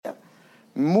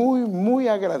muy, muy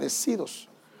agradecidos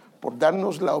por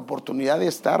darnos la oportunidad de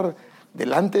estar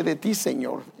delante de ti,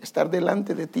 Señor. Estar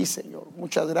delante de ti, Señor.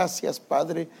 Muchas gracias,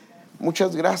 Padre.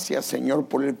 Muchas gracias, Señor,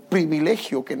 por el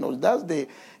privilegio que nos das de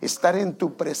estar en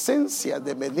tu presencia,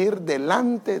 de venir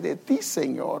delante de ti,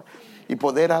 Señor, y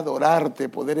poder adorarte,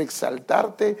 poder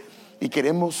exaltarte. Y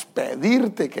queremos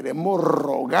pedirte, queremos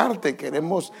rogarte,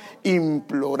 queremos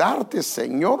implorarte,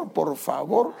 Señor, por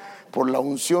favor, por la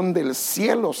unción del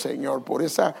cielo, Señor, por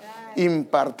esa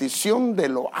impartición de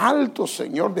lo alto,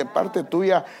 Señor, de parte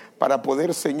tuya, para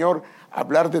poder, Señor,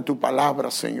 hablar de tu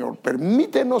palabra, Señor.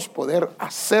 Permítenos poder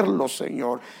hacerlo,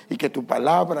 Señor, y que tu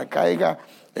palabra caiga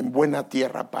en buena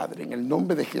tierra, Padre. En el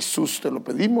nombre de Jesús te lo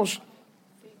pedimos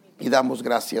y damos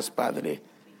gracias, Padre.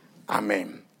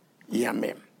 Amén y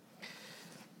amén.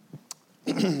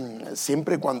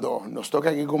 Siempre cuando nos toca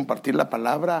aquí compartir la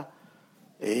palabra,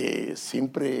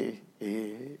 siempre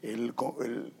el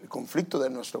conflicto de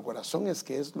nuestro corazón es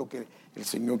qué es lo que el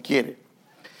Señor quiere.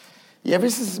 Y a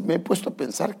veces me he puesto a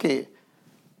pensar que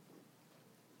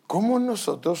cómo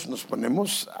nosotros nos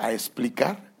ponemos a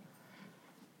explicar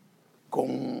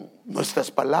con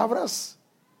nuestras palabras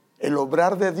el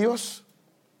obrar de Dios,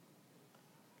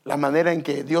 la manera en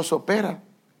que Dios opera.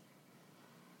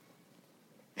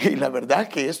 Y la verdad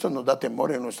que esto nos da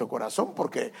temor en nuestro corazón,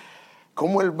 porque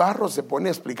cómo el barro se pone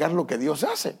a explicar lo que Dios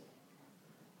hace.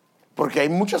 Porque hay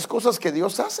muchas cosas que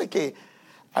Dios hace que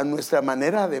a nuestra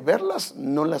manera de verlas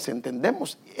no las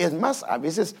entendemos. Es más, a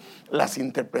veces las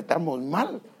interpretamos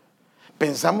mal.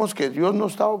 Pensamos que Dios no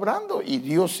está obrando y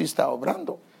Dios sí está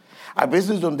obrando. A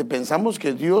veces donde pensamos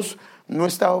que Dios no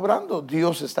está obrando,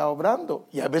 Dios está obrando.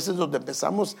 Y a veces donde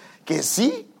pensamos que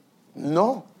sí,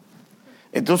 no.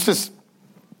 Entonces,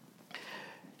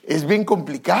 es bien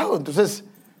complicado. Entonces,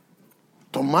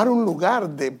 tomar un lugar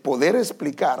de poder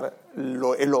explicar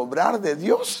el obrar de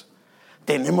Dios,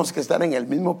 tenemos que estar en el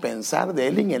mismo pensar de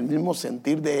Él, en el mismo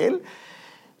sentir de Él.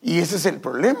 Y ese es el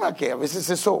problema, que a veces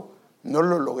eso no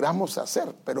lo logramos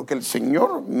hacer, pero que el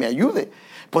Señor me ayude.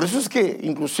 Por eso es que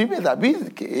inclusive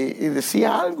David que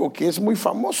decía algo que es muy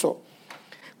famoso: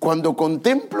 cuando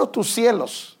contemplo tus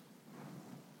cielos,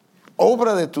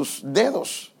 obra de tus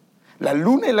dedos, la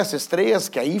luna y las estrellas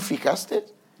que ahí fijaste,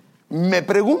 me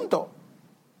pregunto,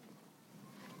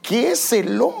 ¿qué es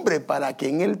el hombre para que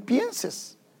en él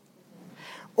pienses?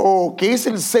 ¿O qué es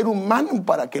el ser humano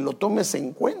para que lo tomes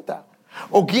en cuenta?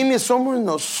 ¿O quiénes somos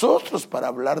nosotros para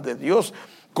hablar de Dios?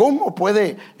 ¿Cómo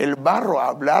puede el barro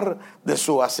hablar de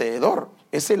su hacedor?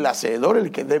 Es el hacedor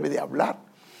el que debe de hablar.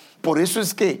 Por eso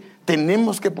es que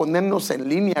tenemos que ponernos en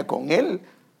línea con Él.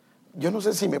 Yo no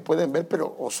sé si me pueden ver,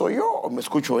 pero o soy yo o me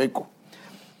escucho eco.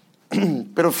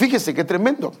 Pero fíjese qué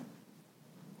tremendo.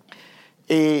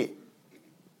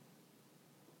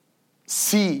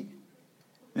 Si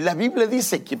la Biblia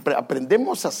dice que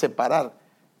aprendemos a separar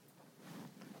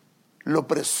lo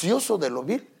precioso de lo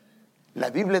vil, la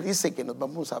Biblia dice que nos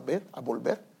vamos a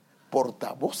volver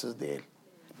portavoces de Él.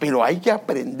 Pero hay que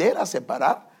aprender a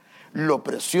separar lo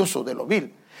precioso de lo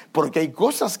vil, porque hay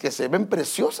cosas que se ven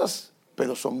preciosas,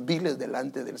 pero son viles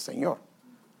delante del Señor.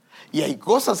 Y hay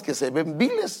cosas que se ven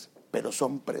viles, pero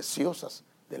son preciosas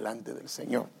delante del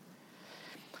Señor.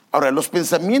 Ahora, los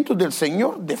pensamientos del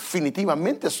Señor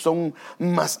definitivamente son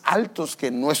más altos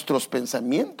que nuestros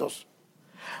pensamientos.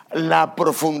 La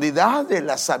profundidad de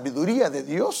la sabiduría de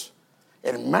Dios,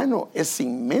 hermano, es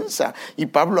inmensa. Y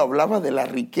Pablo hablaba de la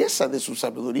riqueza de su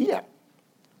sabiduría.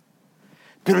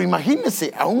 Pero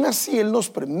imagínense, aún así Él nos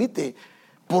permite,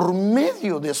 por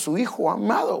medio de su Hijo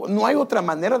amado. No hay otra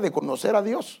manera de conocer a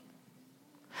Dios.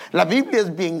 La Biblia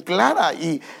es bien clara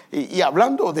y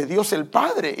hablando de Dios el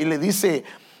Padre, y le dice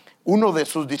uno de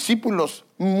sus discípulos: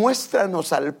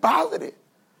 muéstranos al Padre.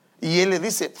 Y él le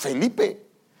dice: Felipe,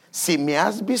 si me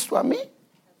has visto a mí,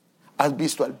 has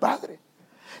visto al Padre.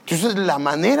 Entonces, la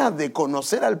manera de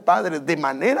conocer al Padre, de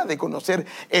manera de conocer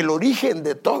el origen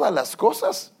de todas las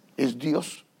cosas, es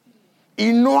Dios.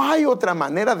 Y no hay otra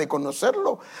manera de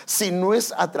conocerlo si no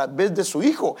es a través de su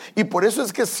Hijo. Y por eso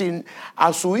es que si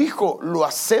a su Hijo lo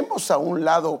hacemos a un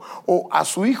lado, o a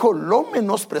su Hijo lo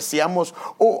menospreciamos,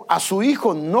 o a su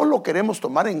Hijo no lo queremos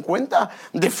tomar en cuenta,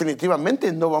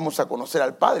 definitivamente no vamos a conocer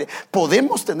al Padre.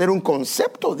 Podemos tener un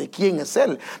concepto de quién es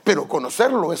Él, pero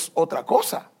conocerlo es otra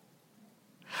cosa.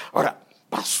 Ahora,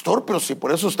 pastor, pero si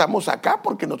por eso estamos acá,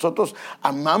 porque nosotros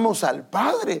amamos al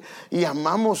Padre y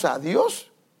amamos a Dios.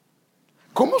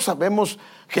 ¿Cómo sabemos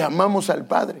que amamos al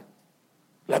Padre?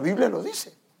 La Biblia lo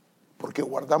dice, porque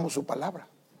guardamos su palabra.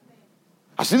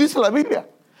 Así dice la Biblia.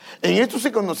 En esto se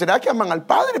conocerá que aman al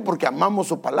Padre, porque amamos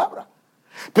su palabra.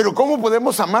 Pero ¿cómo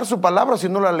podemos amar su palabra si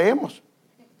no la leemos?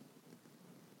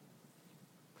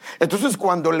 Entonces,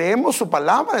 cuando leemos su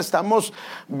palabra, estamos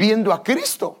viendo a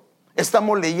Cristo.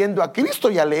 Estamos leyendo a Cristo,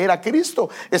 y al leer a Cristo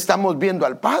estamos viendo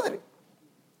al Padre.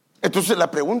 Entonces la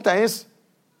pregunta es,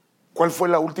 ¿cuál fue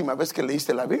la última vez que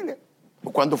leíste la Biblia?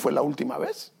 ¿O cuándo fue la última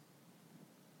vez?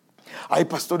 Hay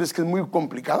pastores que es muy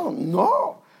complicado.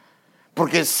 No,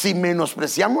 porque si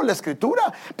menospreciamos la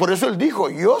Escritura, por eso Él dijo,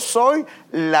 yo soy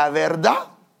la verdad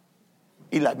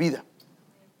y la vida.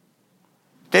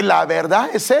 Entonces la verdad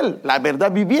es Él, la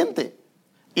verdad viviente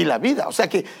y la vida. O sea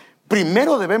que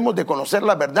primero debemos de conocer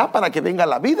la verdad para que venga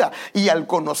la vida. Y al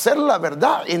conocer la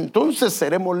verdad, entonces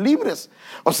seremos libres.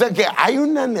 O sea que hay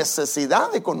una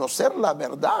necesidad de conocer la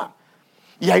verdad.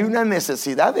 Y hay una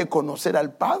necesidad de conocer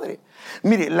al Padre.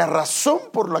 Mire, la razón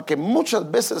por la que muchas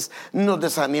veces nos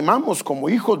desanimamos como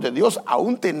hijos de Dios,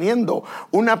 aún teniendo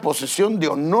una posición de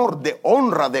honor, de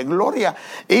honra, de gloria,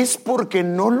 es porque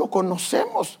no lo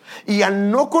conocemos. Y al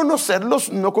no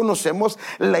conocerlos, no conocemos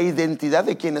la identidad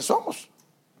de quienes somos.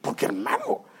 Porque,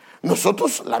 hermano,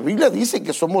 nosotros, la Biblia dice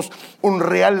que somos un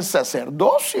real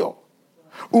sacerdocio,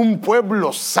 un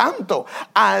pueblo santo,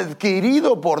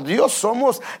 adquirido por Dios.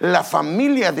 Somos la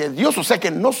familia de Dios, o sea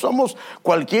que no somos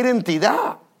cualquier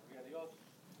entidad.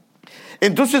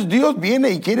 Entonces Dios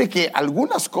viene y quiere que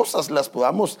algunas cosas las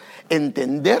podamos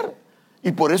entender,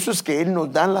 y por eso es que Él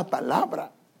nos da la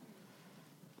palabra.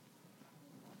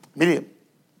 Mire,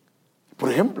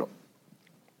 por ejemplo,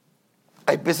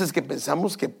 hay veces que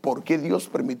pensamos que ¿por qué Dios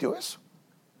permitió eso?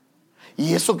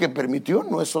 Y eso que permitió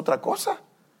no es otra cosa,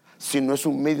 sino es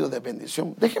un medio de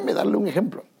bendición. Déjenme darle un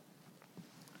ejemplo.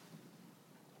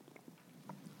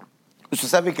 Usted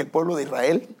sabe que el pueblo de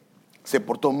Israel se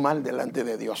portó mal delante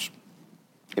de Dios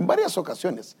en varias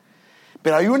ocasiones,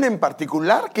 pero hay una en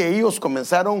particular que ellos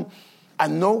comenzaron a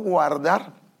no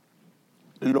guardar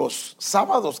los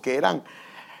sábados, que eran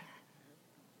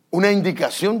una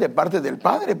indicación de parte del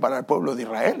Padre para el pueblo de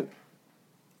Israel,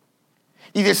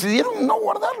 y decidieron no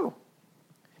guardarlo.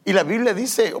 Y la Biblia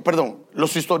dice,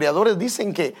 los historiadores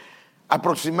dicen que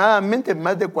aproximadamente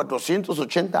más de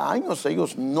 480 años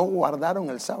ellos no guardaron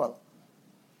el sábado.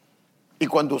 Y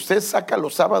cuando usted saca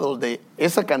los sábados de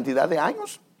esa cantidad de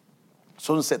años,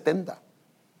 son 70.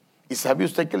 Y sabe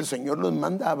usted que el Señor los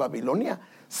manda a Babilonia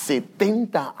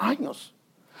 70 años,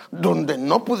 donde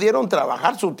no pudieron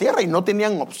trabajar su tierra y no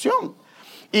tenían opción.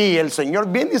 Y el Señor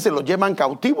viene y se los llevan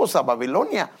cautivos a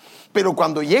Babilonia. Pero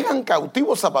cuando llegan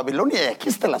cautivos a Babilonia, y aquí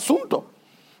está el asunto,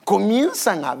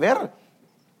 comienzan a ver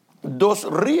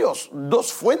dos ríos,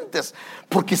 dos fuentes,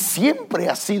 porque siempre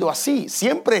ha sido así.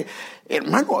 Siempre,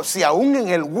 hermano, si aún en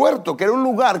el huerto, que era un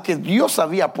lugar que Dios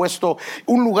había puesto,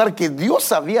 un lugar que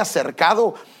Dios había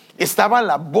cercado, estaba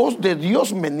la voz de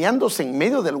Dios meneándose en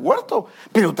medio del huerto,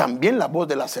 pero también la voz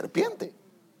de la serpiente.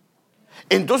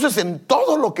 Entonces, en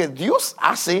todo lo que Dios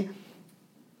hace,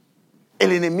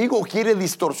 el enemigo quiere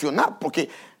distorsionar, porque,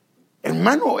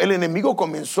 hermano, el enemigo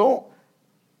comenzó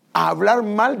a hablar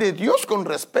mal de Dios con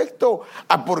respecto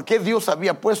a por qué Dios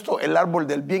había puesto el árbol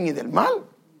del bien y del mal.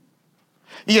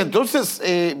 Y entonces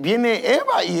viene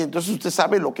Eva, y entonces usted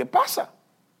sabe lo que pasa.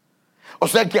 O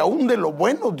sea que aún de lo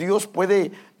bueno Dios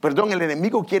puede, el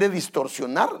enemigo quiere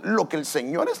distorsionar lo que el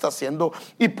Señor está haciendo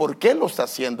y por qué lo está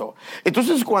haciendo.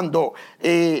 Entonces cuando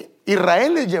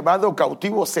Israel es llevado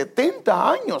cautivo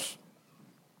 70 años,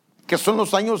 que son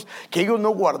los años que ellos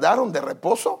no guardaron de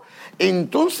reposo,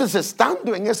 entonces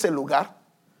estando en ese lugar,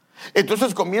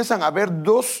 entonces comienzan a haber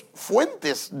dos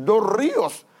fuentes, dos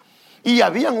ríos, y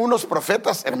habían unos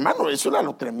profetas, hermano, eso era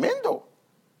lo tremendo.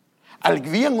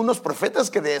 Habían unos profetas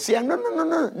que decían,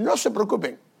 no se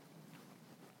preocupen,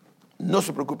 no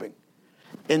se preocupen,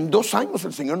 en 2 años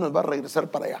el Señor nos va a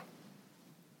regresar para allá.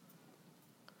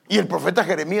 Y el profeta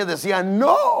Jeremías decía,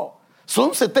 no,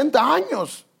 son 70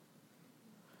 años.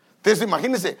 Entonces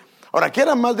imagínense, ahora, ¿qué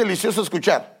era más delicioso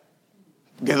escuchar?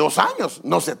 De 2 años,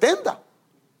 no 70.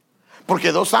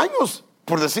 Porque 2 años,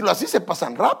 por decirlo así, se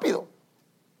pasan rápido.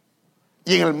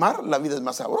 Y en el mar la vida es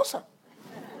más sabrosa.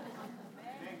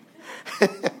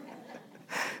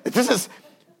 Entonces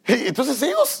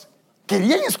ellos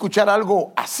querían escuchar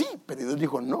algo así, pero Dios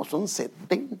dijo, no, son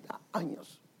 70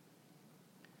 años.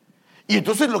 Y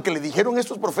entonces lo que le dijeron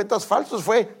estos profetas falsos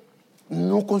fue,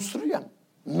 no construyan,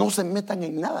 no se metan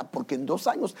en nada, porque en 2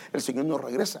 años el Señor nos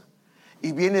regresa.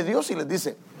 Y viene Dios y les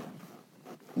dice,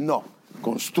 no,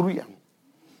 construyan,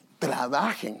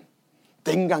 trabajen,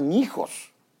 tengan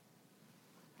hijos,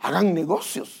 hagan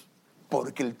negocios,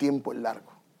 porque el tiempo es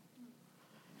largo.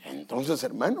 Entonces,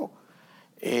 hermano,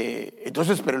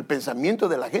 pero el pensamiento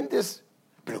de la gente es,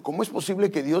 pero ¿cómo es posible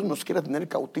que Dios nos quiera tener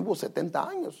cautivos 70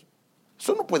 años?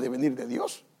 Eso no puede venir de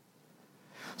Dios.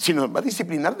 Si nos va a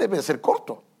disciplinar, debe ser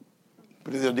corto.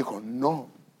 Pero Dios dijo, no,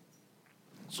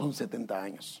 son 70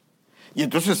 años. Y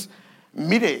entonces,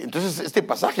 mire, este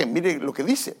pasaje, mire lo que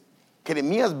dice.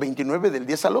 Jeremías 29 del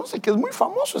 10 al 11, que es muy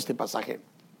famoso este pasaje.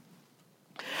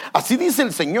 Así dice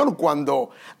el Señor: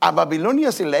 cuando a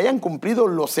Babilonia se le hayan cumplido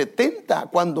los 70,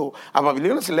 cuando a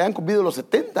Babilonia se le hayan cumplido los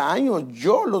 70 años,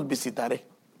 yo los visitaré,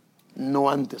 no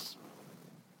antes.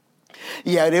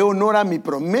 Y haré honor a mi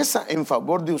promesa en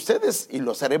favor de ustedes y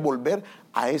los haré volver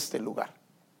a este lugar.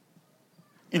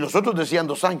 Y los otros decían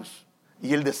 2 años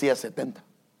y él decía 70.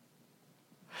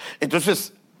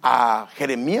 Entonces a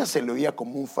Jeremías se le oía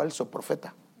como un falso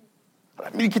profeta. Ahora,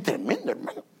 mire qué tremendo,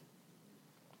 hermano.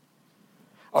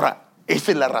 Ahora,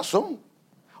 esa es la razón.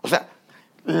 O sea,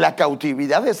 la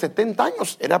cautividad de 70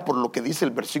 años era por lo que dice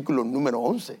el versículo número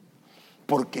 11.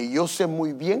 Porque yo sé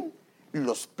muy bien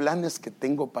los planes que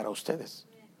tengo para ustedes.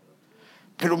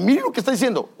 Pero miren lo que está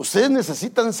diciendo: ustedes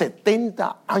necesitan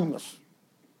 70 años,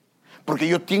 porque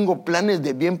yo tengo planes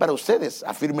de bien para ustedes,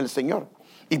 afirma el Señor,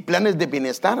 y planes de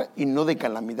bienestar y no de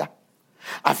calamidad,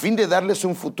 a fin de darles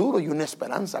un futuro y una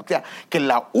esperanza. O sea, que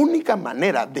la única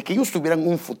manera de que ellos tuvieran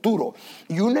un futuro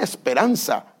y una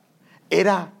esperanza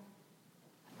era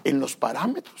en los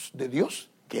parámetros de Dios,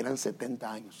 que eran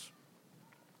 70 años.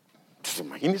 Entonces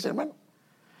imagínense, hermano.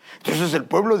 Entonces el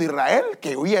pueblo de Israel,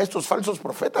 que oía a estos falsos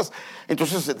profetas,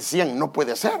 entonces se decían, no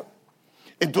puede ser.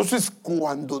 Entonces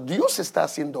cuando Dios está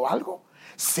haciendo algo,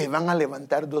 se van a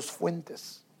levantar 2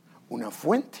 fuentes. Una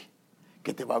fuente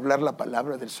que te va a hablar la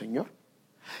palabra del Señor,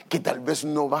 que tal vez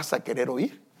no vas a querer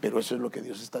oír, pero eso es lo que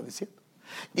Dios está diciendo.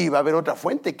 Y va a haber otra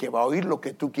fuente que va a oír lo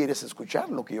que tú quieres escuchar,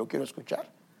 lo que yo quiero escuchar.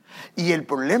 Y el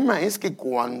problema es que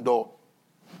cuando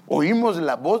oímos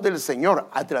la voz del Señor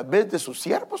a través de sus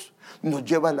siervos, nos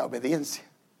lleva a la obediencia.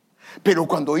 Pero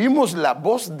cuando oímos la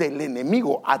voz del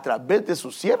enemigo a través de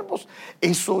sus siervos,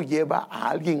 eso lleva a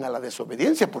alguien a la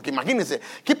desobediencia. Porque imagínense,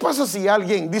 ¿qué pasa si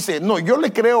alguien dice, no, yo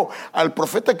le creo al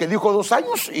profeta que dijo 2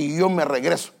 años y yo me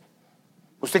regreso?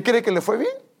 ¿Usted cree que le fue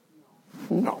bien?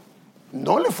 No,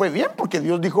 no le fue bien, porque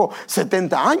Dios dijo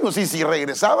 70 años, y si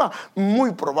regresaba,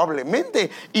 muy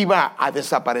probablemente iba a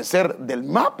desaparecer del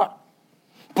mapa.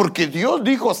 Porque Dios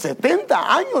dijo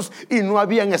 70 años y no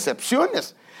habían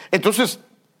excepciones. Entonces,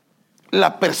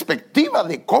 la perspectiva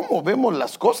de cómo vemos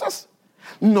las cosas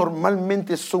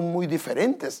normalmente son muy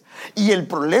diferentes. Y el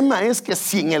problema es que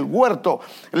si en el huerto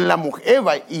la mujer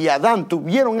Eva y Adán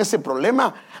tuvieron ese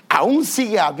problema, aún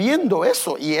sigue habiendo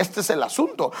eso. Y este es el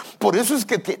asunto. Por eso es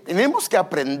que tenemos que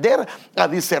aprender a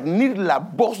discernir la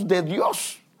voz de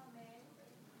Dios.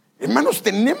 Hermanos,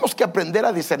 tenemos que aprender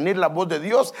a discernir la voz de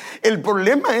Dios. El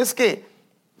problema es que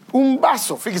un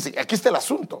vaso, fíjese, aquí está el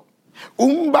asunto.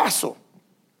 Un vaso,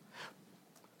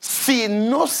 si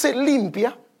no se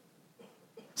limpia,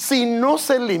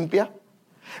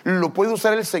 lo puede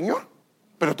usar el Señor,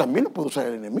 pero también lo puede usar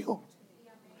el enemigo.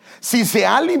 Si se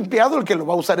ha limpiado, el que lo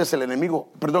va a usar es el enemigo,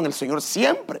 el Señor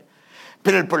siempre.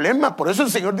 Pero el problema, por eso el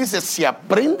Señor dice, si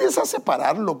aprendes a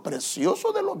separar lo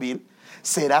precioso de lo vil,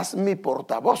 serás mi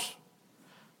portavoz.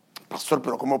 Pastor,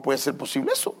 pero ¿cómo puede ser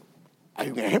posible eso?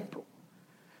 Hay un ejemplo.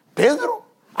 Pedro,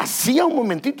 hacía un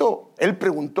momentito, él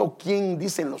preguntó, ¿quién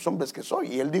dicen los hombres que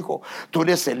soy? Y él dijo, tú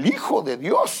eres el Hijo de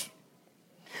Dios,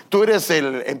 tú eres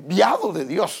el enviado de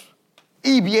Dios.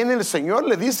 Y viene el Señor,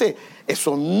 le dice,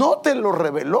 eso no te lo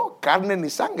reveló carne ni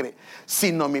sangre,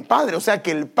 sino mi Padre. O sea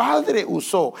que el Padre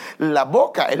usó la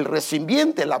boca, el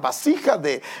recipiente, la vasija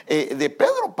de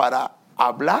Pedro para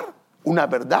hablar una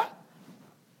verdad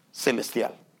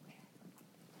celestial.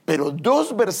 Pero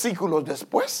 2 versículos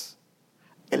después,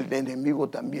 el enemigo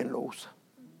también lo usa.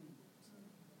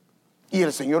 Y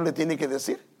el Señor le tiene que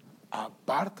decir,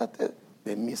 apártate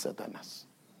de mí, Satanás.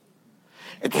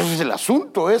 Entonces el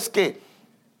asunto es que,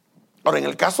 ahora en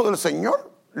el caso del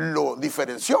Señor, lo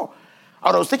diferenció.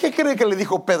 Ahora, ¿usted qué cree que le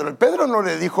dijo Pedro? El Pedro no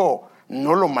le dijo,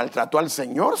 no lo maltrató al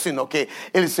Señor, sino que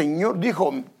el Señor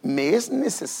dijo, me es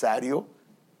necesario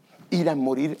ir a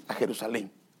morir a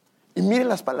Jerusalén. Y mire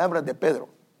las palabras de Pedro.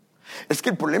 Es que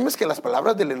el problema es que las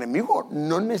palabras del enemigo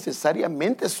no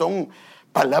necesariamente son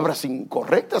palabras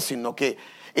incorrectas, sino que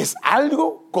es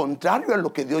algo contrario a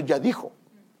lo que Dios ya dijo.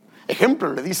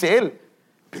 Ejemplo, le dice él,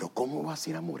 pero ¿cómo vas a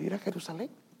ir a morir a Jerusalén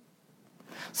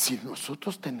si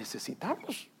nosotros te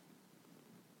necesitamos?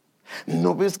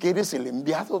 ¿No ves que eres el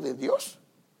enviado de Dios?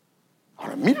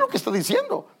 Ahora mira lo que está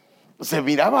diciendo. Se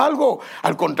miraba algo,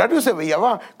 al contrario, se veía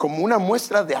como una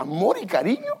muestra de amor y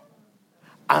cariño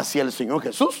hacia el Señor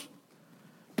Jesús.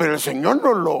 Pero el Señor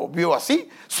no lo vio así,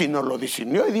 sino lo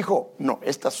discernió y dijo, no,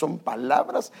 estas son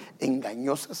palabras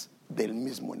engañosas del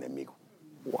mismo enemigo.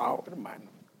 Wow,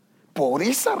 hermano. por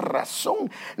esa razón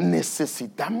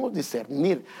necesitamos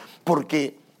discernir,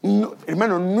 porque,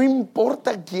 hermano, no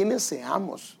importa quiénes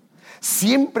seamos,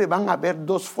 siempre van a haber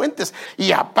dos fuentes.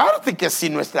 Y aparte que si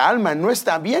nuestra alma no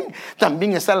está bien,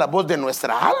 también está la voz de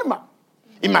nuestra alma.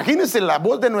 Imagínense, la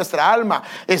voz de nuestra alma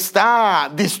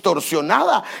está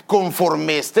distorsionada.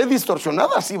 Conforme esté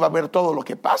distorsionada, así va a ver todo lo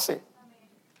que pase.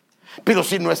 Pero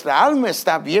si nuestra alma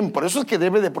está bien, por eso es que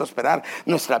debe de prosperar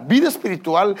nuestra vida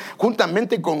espiritual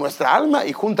juntamente con nuestra alma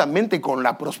y juntamente con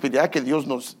la prosperidad que Dios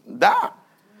nos da.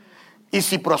 Y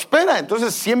si prospera,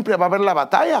 entonces siempre va a haber la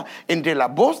batalla entre la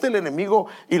voz del enemigo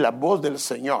y la voz del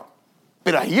Señor.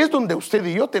 Pero ahí es donde usted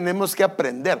y yo tenemos que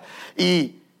aprender.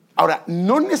 Y ahora,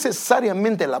 no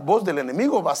necesariamente la voz del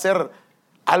enemigo va a ser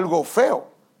algo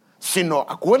feo, sino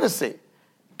acuérdese,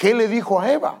 ¿qué le dijo a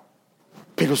Eva?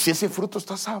 Pero si ese fruto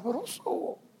está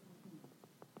sabroso,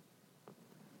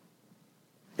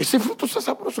 ese fruto está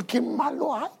sabroso, ¿qué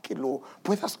malo hay que lo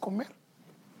puedas comer?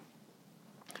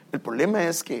 El problema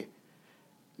es que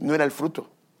no era el fruto,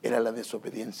 era la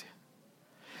desobediencia.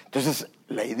 Entonces,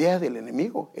 la idea del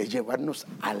enemigo es llevarnos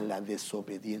a la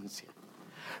desobediencia,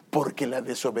 porque la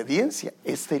desobediencia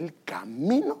es el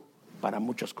camino para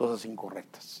muchas cosas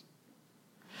incorrectas.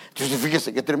 Entonces,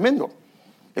 fíjese qué tremendo.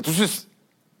 Entonces,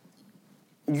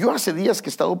 yo hace días que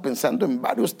he estado pensando en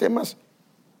varios temas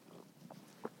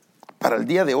para el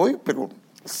día de hoy, pero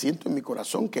siento en mi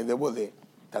corazón que debo de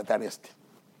tratar este.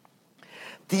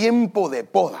 Tiempo de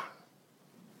poda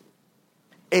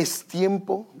es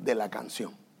tiempo de la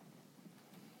canción.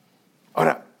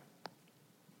 Ahora,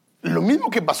 lo mismo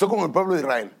que pasó con el pueblo de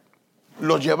Israel.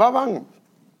 Los llevaban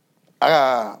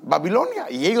a Babilonia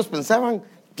y ellos pensaban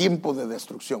tiempo de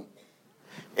destrucción.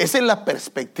 Esa es la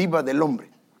perspectiva del hombre.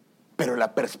 Pero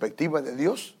la perspectiva de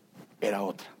Dios era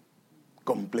otra,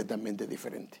 completamente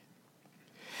diferente.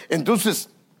 Entonces,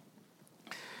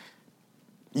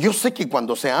 yo sé que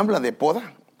cuando se habla de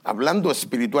poda, hablando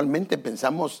espiritualmente,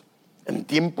 pensamos en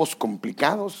tiempos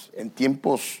complicados, en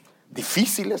tiempos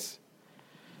difíciles.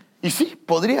 Y sí,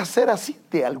 podría ser así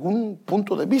de algún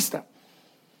punto de vista.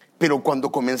 Pero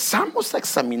cuando comenzamos a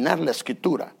examinar la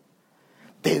Escritura,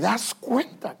 te das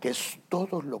cuenta que es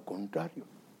todo lo contrario.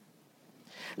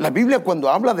 La Biblia, cuando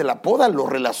habla de la poda, lo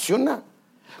relaciona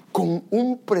con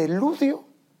un preludio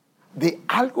de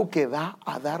algo que va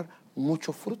a dar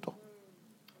mucho fruto.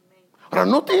 Ahora,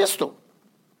 note esto,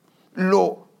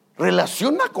 lo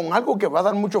relaciona con algo que va a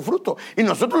dar mucho fruto, y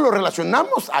nosotros lo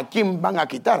relacionamos a quién van a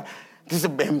quitar. Dice,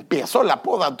 empezó la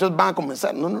poda, entonces van a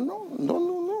comenzar. No.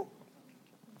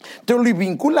 Te lo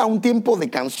vincula a un tiempo de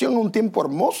canción, a un tiempo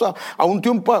hermoso, a un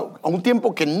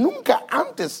tiempo que nunca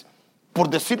antes, por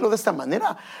decirlo de esta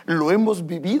manera, lo hemos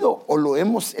vivido o lo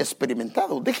hemos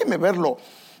experimentado. Déjeme verlo,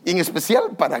 en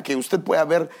especial para que usted pueda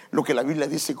ver lo que la Biblia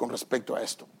dice con respecto a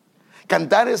esto.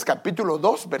 Cantares capítulo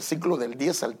 2, versículo del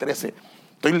 10 al 13.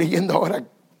 Estoy leyendo ahora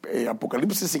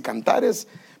Apocalipsis y Cantares,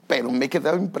 pero me he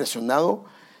quedado impresionado.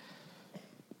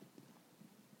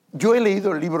 Yo he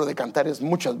leído el libro de Cantares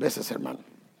muchas veces, hermano,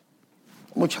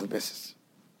 muchas veces,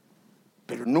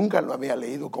 pero nunca lo había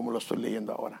leído como lo estoy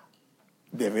leyendo ahora.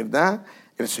 De verdad,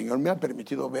 el Señor me ha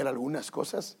permitido ver algunas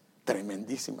cosas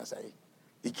tremendísimas ahí.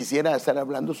 Y quisiera estar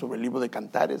hablando sobre el libro de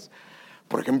Cantares.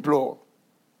 Por ejemplo,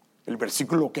 el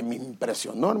versículo que me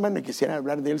impresionó, hermano, y quisiera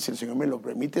hablar de él, si el Señor me lo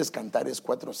permite, es Cantares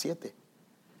 4:7.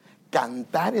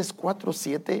 Cantares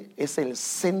 4:7 es el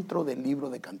centro del libro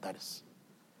de Cantares.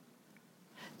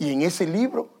 Y en ese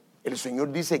libro, el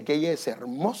Señor dice que ella es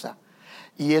hermosa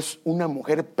y es una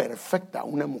mujer perfecta,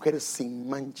 una mujer sin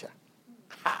mancha.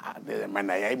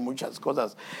 Hermana, ahí hay muchas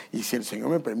cosas, y si el Señor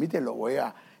me permite lo voy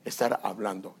a estar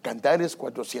hablando. Cantares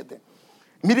 4:7.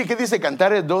 Mire qué dice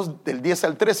Cantares 2 del 10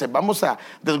 al 13. Vamos a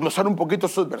desglosar un poquito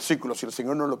esos versículos, si el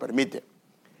Señor nos lo permite.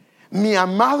 Mi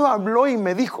amado habló y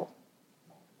me dijo: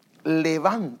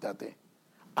 levántate,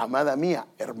 amada mía,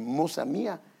 hermosa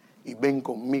mía, y ven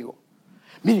conmigo.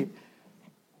 Mire,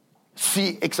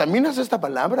 si examinas esta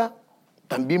palabra,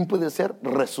 también puede ser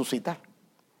resucitar.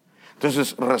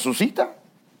 Entonces, resucita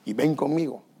y ven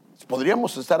conmigo.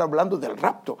 Podríamos estar hablando del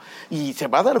rapto, y se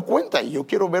va a dar cuenta, y yo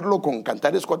quiero verlo con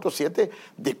Cantares 4:7,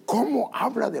 de cómo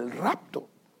habla del rapto.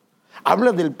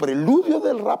 Habla del preludio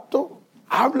del rapto,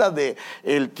 habla de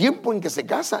el tiempo en que se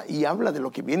casa, y habla de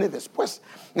lo que viene después.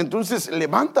 Entonces,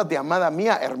 levántate, amada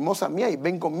mía, hermosa mía, y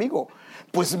ven conmigo.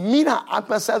 Pues mira, ha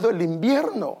pasado el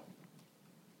invierno.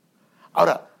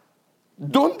 Ahora,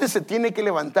 ¿dónde se tiene que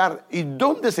levantar y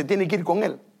dónde se tiene que ir con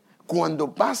él?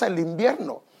 Cuando pasa el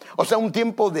invierno. O sea, un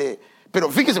tiempo de... Pero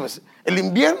fíjese, pues, el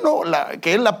invierno,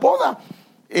 que es la poda,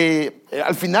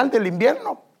 al final del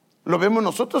invierno, lo vemos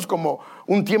nosotros como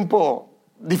un tiempo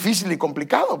difícil y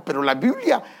complicado, pero la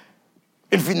Biblia,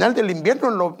 el final del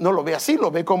invierno no lo ve así,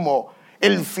 lo ve como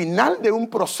el final de un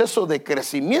proceso de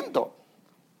crecimiento.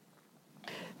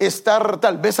 Estar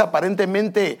tal vez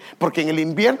aparentemente, porque en el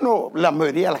invierno la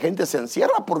mayoría de la gente se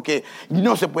encierra porque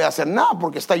no se puede hacer nada,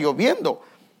 porque está lloviendo.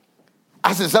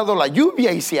 Ha cesado la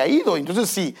lluvia y se ha ido. Entonces,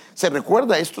 si se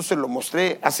recuerda, esto se lo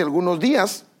mostré hace algunos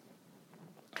días,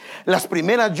 las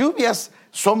primeras lluvias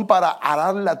son para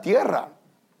arar la tierra,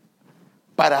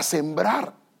 para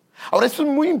sembrar. Ahora, esto es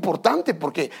muy importante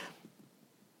porque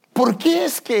 ¿por qué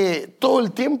es que todo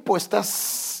el tiempo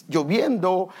estás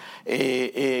lloviendo?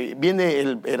 Viene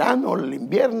el verano, el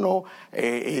invierno,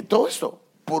 todo esto,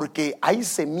 porque hay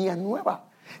semilla nueva.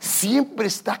 Siempre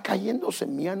está cayendo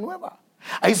semilla nueva.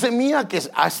 Hay semilla que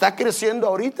está creciendo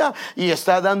ahorita y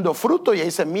está dando fruto, y hay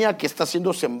semilla que está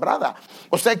siendo sembrada.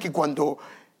 O sea que cuando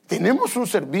tenemos un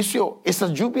servicio,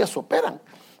 esas lluvias operan.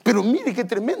 Pero mire qué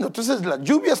tremendo. Entonces las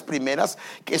lluvias primeras,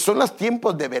 que son los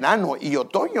tiempos de verano y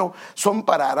otoño, son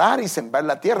para arar y sembrar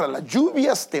la tierra. Las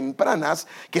lluvias tempranas,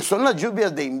 que son las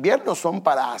lluvias de invierno, son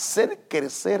para hacer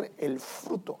crecer el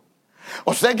fruto.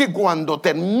 O sea que cuando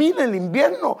termina el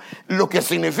invierno, lo que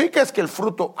significa es que el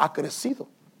fruto ha crecido.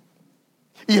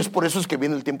 Y es por eso es que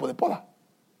viene el tiempo de poda.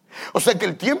 O sea que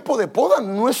el tiempo de poda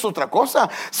no es otra cosa,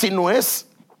 sino es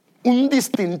un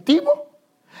distintivo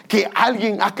que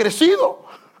alguien ha crecido,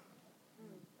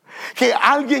 que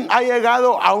alguien ha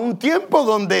llegado a un tiempo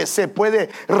donde se puede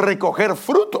recoger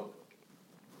fruto.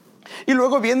 Y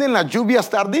luego vienen las lluvias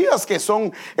tardías, que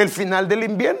son el final del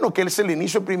invierno, que es el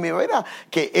inicio de primavera,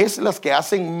 que es las que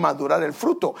hacen madurar el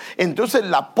fruto. Entonces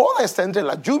la poda está entre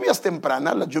las lluvias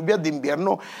tempranas, las lluvias de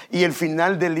invierno y el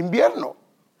final del invierno.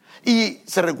 Y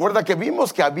se recuerda que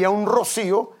vimos que había un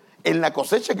rocío en la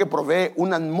cosecha que provee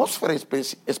una atmósfera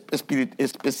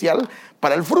especial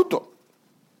para el fruto.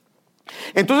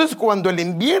 Entonces, cuando el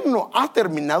invierno ha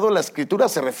terminado, la escritura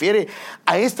se refiere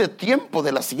a este tiempo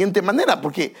de la siguiente manera,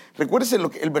 porque recuérdense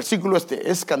el versículo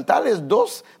es Cantares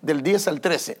 2 del 10 al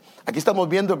 13. Aquí estamos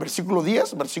viendo el versículo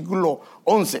 10, versículo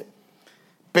 11.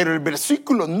 Pero el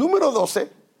versículo número 12,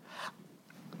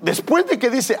 después de que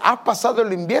dice ha pasado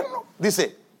el invierno,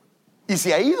 dice y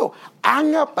se ha ido,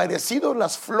 han aparecido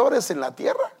las flores en la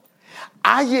tierra,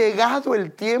 ha llegado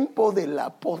el tiempo de la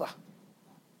poda.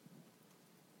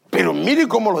 Pero mire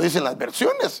cómo lo dicen las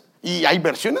versiones. Y hay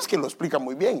versiones que lo explican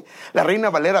muy bien. La Reina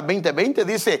Valera 2020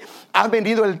 dice: ha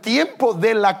venido el tiempo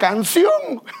de la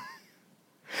canción.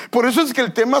 Por eso es que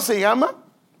el tema se llama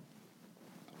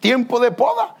tiempo de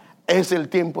poda. Es el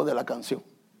tiempo de la canción.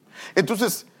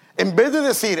 Entonces, en vez de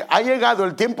decir ha llegado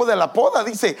el tiempo de la poda,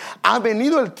 dice ha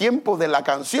venido el tiempo de la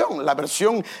canción. La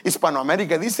versión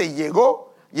hispanoamérica dice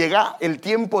llega el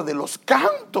tiempo de los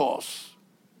cantos.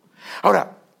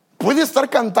 Ahora, ¿puede estar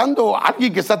cantando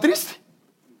alguien que está triste?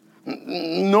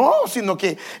 No, sino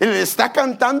que él está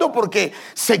cantando porque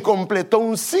se completó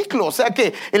un ciclo. O sea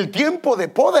que el tiempo de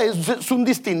poda es un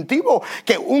distintivo,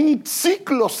 que un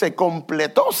ciclo se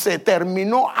completó, se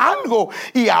terminó algo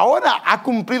y ahora ha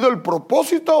cumplido el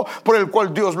propósito por el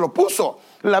cual Dios lo puso.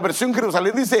 La versión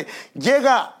Jerusalén dice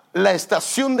llega la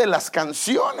estación de las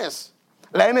canciones.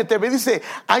 La NTV dice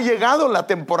ha llegado la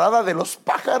temporada de los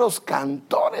pájaros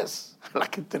cantores.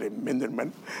 Qué tremendo,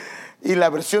 hermano. Y la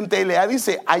versión TLA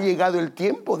dice ha llegado el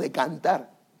tiempo de cantar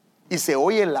y se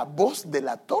oye la voz de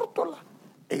la tórtola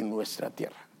en nuestra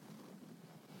tierra.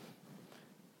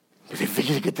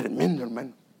 Fíjese qué tremendo,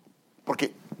 hermano.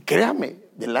 Porque créame,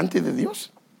 delante de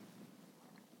Dios,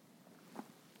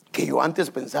 que yo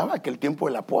antes pensaba que el tiempo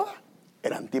de la poda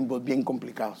eran tiempos bien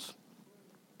complicados.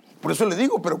 Por eso le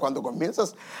digo, pero cuando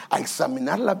comienzas a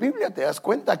examinar la Biblia te das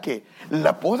cuenta que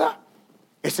la poda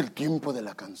es el tiempo de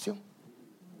la canción.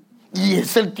 Y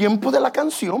es el tiempo de la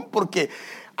canción porque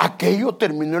aquello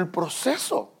terminó el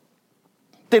proceso.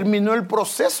 Terminó el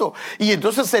proceso. Y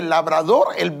entonces el labrador,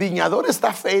 el viñador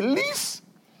está feliz.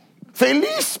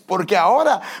 Feliz porque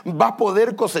ahora va a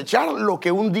poder cosechar lo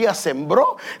que un día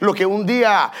sembró, lo que un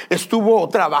día estuvo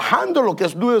trabajando, lo que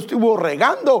estuvo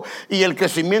regando, y el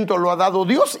crecimiento lo ha dado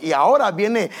Dios. Y ahora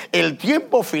viene el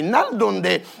tiempo final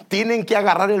donde tienen que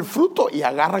agarrar el fruto y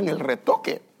agarran el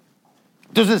retoque.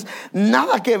 Entonces,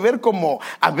 nada que ver como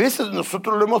a veces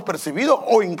nosotros lo hemos percibido,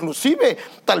 o inclusive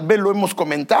tal vez lo hemos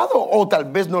comentado, o tal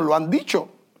vez nos lo han dicho.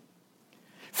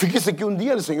 Fíjese que un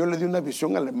día el Señor le dio una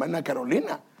visión a la hermana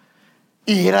Carolina.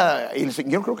 Y el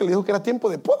Señor creo que le dijo que era tiempo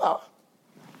de poda.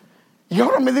 Y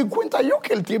ahora me doy cuenta yo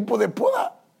que el tiempo de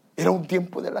poda era un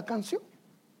tiempo de la canción.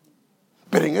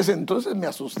 Pero en ese entonces me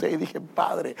asusté y dije: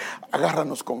 Padre,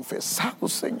 agárranos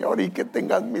confesados, Señor, y que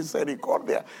tengas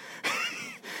misericordia.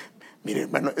 Mire,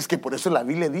 hermano, es que por eso la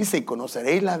Biblia dice: y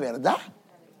conoceréis la verdad,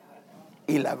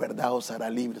 y la verdad os hará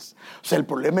libres. O sea, el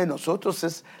problema de nosotros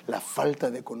es la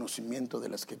falta de conocimiento de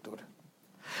la Escritura.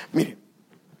 Mire,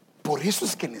 por eso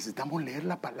es que necesitamos leer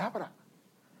la palabra.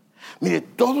 Mire,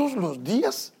 todos los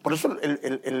días, por eso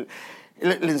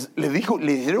le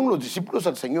dijeron los discípulos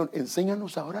al Señor: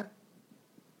 enséñanos a orar.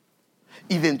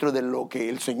 Y dentro de lo que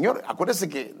el Señor, acuérdense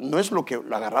que no es lo que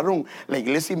lo agarraron la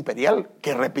iglesia imperial,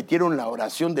 que repitieron la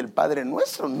oración del Padre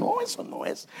Nuestro. No, eso no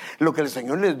es. Lo que el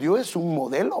Señor les dio es un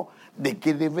modelo de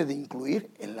qué debe de incluir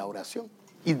en la oración.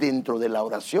 Y dentro de la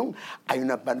oración hay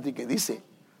una parte que dice: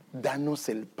 danos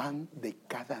el pan de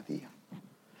cada día.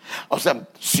 O sea,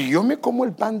 si yo me como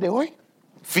el pan de hoy,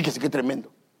 fíjese qué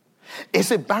tremendo.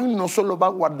 Ese pan no solo va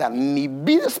a guardar mi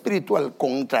vida espiritual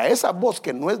contra esa voz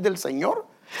que no es del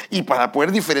Señor, y para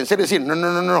poder diferenciar y decir: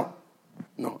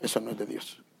 no, eso no es de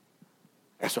Dios.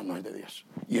 Eso no es de Dios.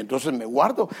 Y entonces me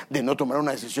guardo de no tomar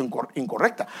una decisión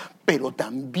incorrecta. Pero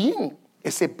también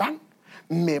ese pan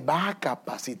me va a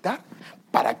capacitar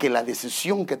para que la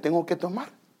decisión que tengo que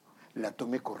tomar la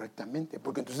tome correctamente.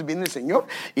 Porque entonces viene el Señor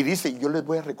y dice: yo les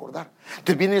voy a recordar.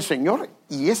 Entonces viene el Señor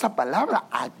y esa palabra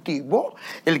activó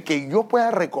el que yo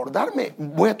pueda recordarme.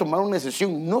 Voy a tomar una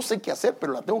decisión, no sé qué hacer,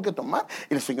 pero la tengo que tomar.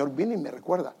 El Señor viene y me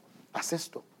recuerda: haz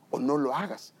esto o no lo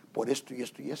hagas por esto y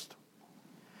esto y esto.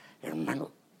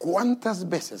 Hermano, ¿cuántas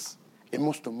veces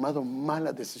hemos tomado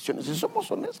malas decisiones? Si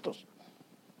somos honestos,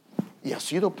 y ha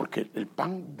sido porque el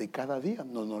pan de cada día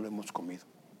no lo hemos comido.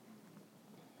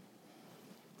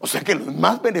 O sea que los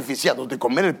más beneficiados de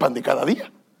comer el pan de cada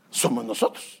día somos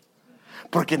nosotros,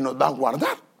 porque nos va a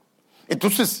guardar.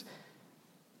 Entonces,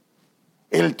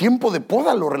 el tiempo de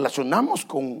poda lo relacionamos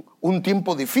con un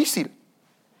tiempo difícil.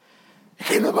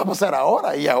 ¿Qué nos va a pasar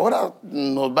ahora? Y ahora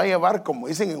nos va a llevar, como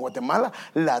dicen en Guatemala,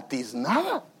 la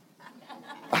tiznada.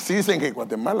 Así dicen en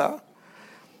Guatemala.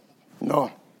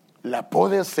 No, la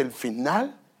poda es el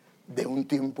final de un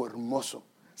tiempo hermoso.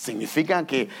 Significa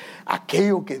que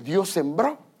aquello que Dios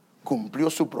sembró cumplió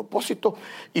su propósito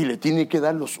y le tiene que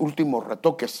dar los últimos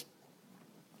retoques,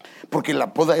 porque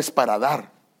la poda es para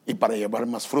dar y para llevar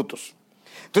más frutos.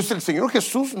 Entonces el Señor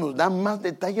Jesús nos da más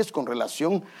detalles con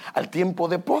relación al tiempo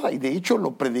de poda, y de hecho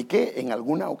lo prediqué en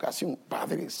alguna ocasión.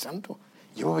 Padre Santo,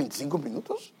 ¿llevo 25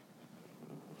 minutos?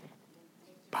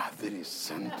 Padre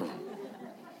Santo,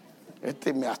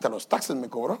 hasta los taxes me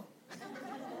cobró.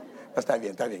 Está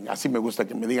bien, así me gusta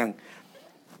que me digan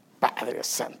Padre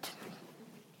Santo.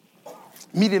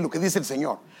 Mire lo que dice el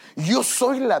Señor: yo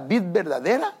soy la vid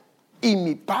verdadera y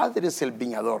mi Padre es el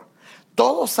viñador.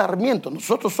 Todo sarmiento,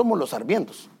 nosotros somos los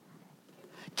sarmientos,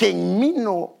 que en mí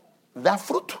no da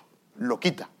fruto, lo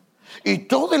quita. Y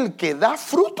todo el que da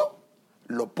fruto,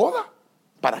 lo poda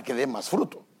para que dé más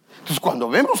fruto. Entonces, cuando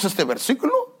vemos este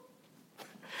versículo,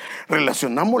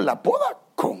 relacionamos la poda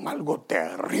con algo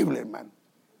terrible, hermano.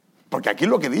 Porque aquí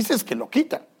lo que dice es que lo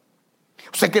quitan.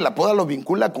 O sea que la poda lo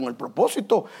vincula con el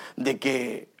propósito de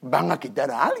que van a quitar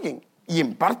a alguien. Y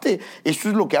en parte eso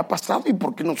es lo que ha pasado y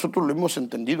por qué nosotros lo hemos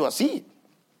entendido así.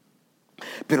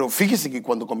 Pero fíjese que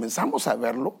cuando comenzamos a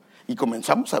verlo y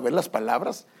comenzamos a ver las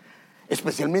palabras,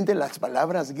 especialmente las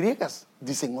palabras griegas,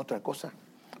 dicen otra cosa.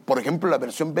 Por ejemplo, la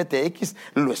versión BTX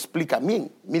lo explica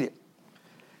bien. Mire,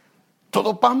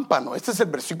 todo pámpano, este es el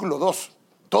versículo 2,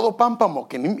 todo pámpano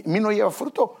que en mí no lleva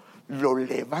fruto, lo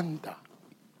levanta.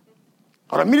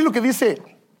 Ahora mire lo que dice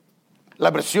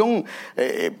la versión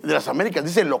de las Américas,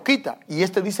 dice lo quita, y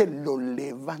este dice lo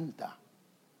levanta.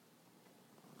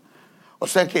 O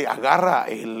sea que agarra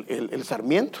el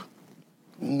sarmiento,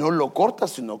 no lo corta,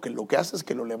 sino que lo que hace es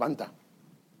que lo levanta.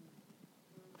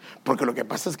 Porque lo que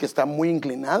pasa es que está muy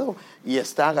inclinado y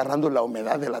está agarrando la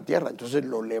humedad de la tierra, entonces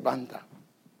lo levanta.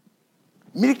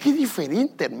 Mire qué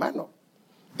diferente, hermano.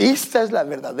 Esta es la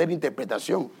verdadera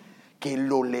interpretación, que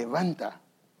lo levanta,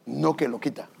 no que lo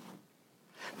quita.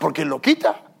 Porque lo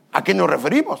quita, ¿a qué nos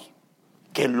referimos?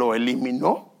 Que lo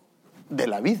eliminó de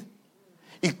la vid.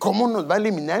 ¿Y cómo nos va a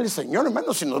eliminar el Señor,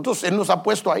 hermano? Si Él nos ha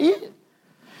puesto ahí.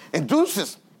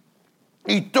 Entonces,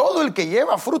 y todo el que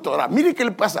lleva fruto. Ahora, mire qué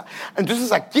le pasa.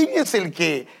 Entonces, ¿a quién es el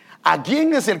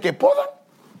que poda?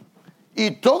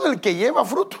 Y todo el que lleva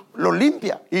fruto lo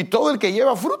limpia, y todo el que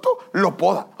lleva fruto lo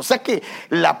poda. O sea que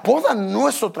la poda no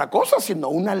es otra cosa sino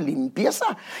una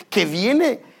limpieza que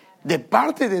viene de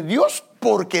parte de Dios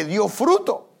porque dio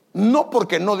fruto, no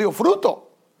porque no dio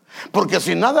fruto. Porque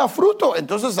si no da fruto,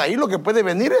 entonces ahí lo que puede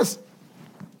venir es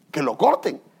que lo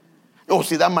corten, o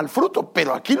si da mal fruto.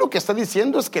 Pero aquí lo que está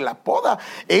diciendo es que la poda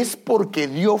es porque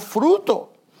dio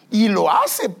fruto y lo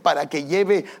hace para que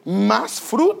lleve más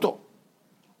fruto.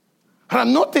 Ahora,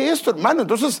 note esto, hermano.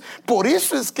 Entonces, por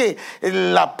eso es que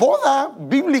la poda,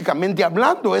 bíblicamente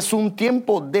hablando, es un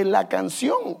tiempo de la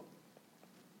canción.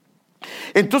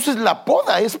 Entonces la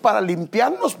poda es para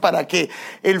limpiarnos, para que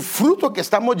el fruto que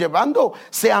estamos llevando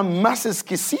sea más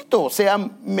exquisito, sea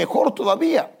mejor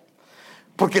todavía.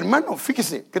 Porque hermano,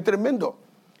 fíjese, qué tremendo.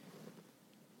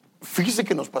 Fíjese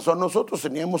que nos pasó a nosotros,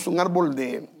 teníamos un árbol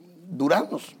de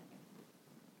duranos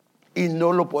y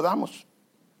no lo podamos.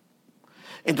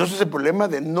 Entonces el problema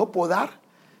de no podar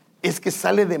es que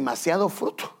sale demasiado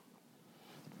fruto,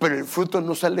 pero el fruto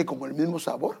no sale como el mismo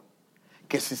sabor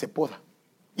que si se poda.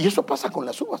 Y eso pasa con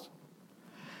las uvas.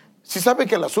 Si sabe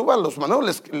que las uvas, los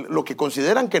manojos, lo que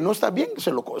consideran que no está bien,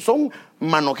 son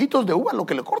manojitos de uva lo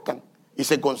que le cortan y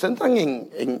se concentran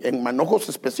en manojos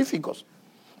específicos.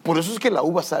 Por eso es que la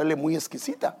uva sale muy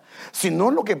exquisita. Si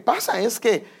no, lo que pasa es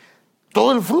que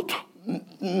todo el fruto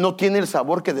no tiene el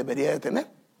sabor que debería de tener.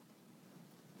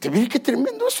 ¿Te ves qué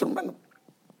tremendo eso, hermano?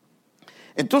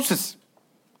 Entonces,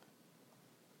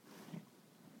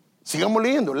 sigamos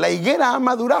leyendo. La higuera ha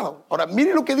madurado. Ahora,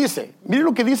 mire lo que dice. Mire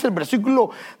lo que dice el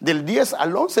versículo del 10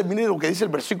 al 11. Mire lo que dice el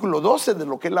versículo 12 de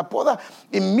lo que es la poda.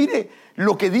 Y mire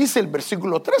lo que dice el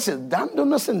versículo 13,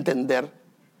 dándonos a entender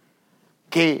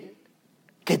que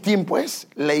 ¿qué tiempo es?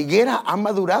 La higuera ha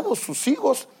madurado sus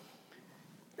higos.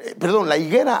 La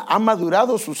higuera ha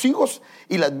madurado sus higos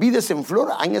y las vides en flor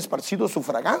han esparcido su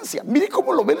fragancia. Mire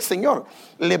cómo lo ve el Señor.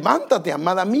 Levántate,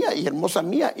 amada mía y hermosa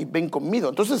mía, y ven conmigo.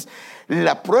 Entonces,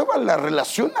 la prueba la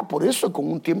relaciona por eso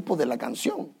con un tiempo de la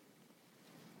canción.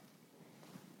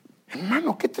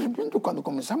 Hermano, qué tremendo cuando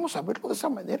comenzamos a verlo de esa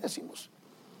manera. Decimos,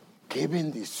 qué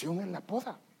bendición es la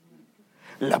poda.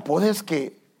 La poda es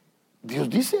que Dios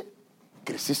dice,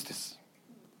 creciste,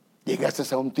 llegaste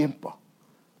a un tiempo.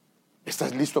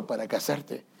 Estás listo para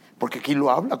casarte, porque aquí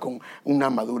lo habla con una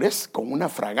madurez, con una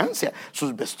fragancia.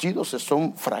 Sus vestidos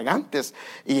son fragantes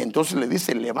y entonces le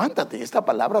dice, levántate. Esta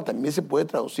palabra también se puede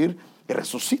traducir,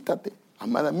 resucítate,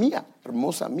 amada mía,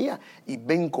 hermosa mía, y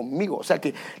ven conmigo. O sea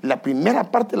que la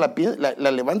primera parte la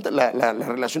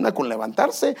relaciona con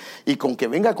levantarse y con que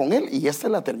venga con él, y esta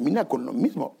la termina con lo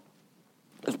mismo.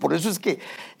 Pues por eso es que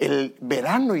el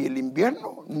verano y el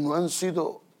invierno no han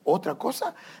sido otra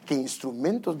cosa que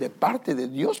instrumentos de parte de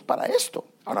Dios para esto.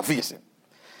 Ahora fíjese,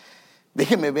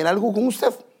 déjeme ver algo con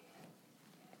usted.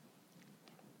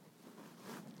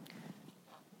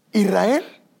 Israel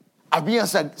había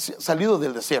salido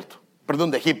del desierto,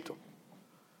 de Egipto.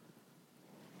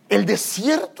 El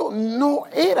desierto no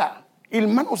era,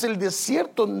 hermanos, el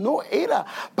desierto no era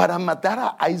para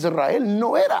matar a Israel,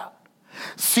 no era,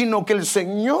 sino que el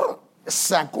Señor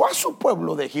sacó a su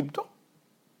pueblo de Egipto.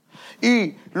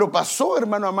 Y lo pasó,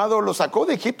 hermano amado, lo sacó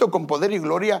de Egipto con poder y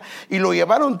gloria y lo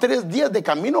llevaron 3 días de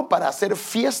camino para hacer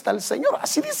fiesta al Señor.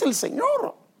 Así dice el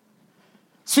Señor.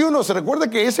 Si uno se recuerda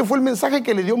que ese fue el mensaje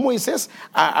que le dio Moisés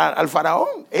al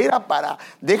faraón. Era para,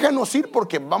 déjanos ir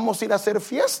porque vamos a ir a hacer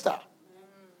fiesta.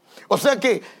 O sea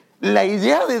que la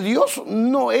idea de Dios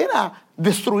no era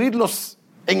destruirlos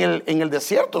en el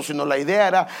desierto, sino la idea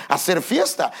era hacer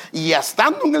fiesta. Y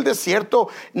estando en el desierto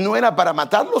no era para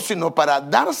matarlos, sino para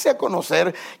darse a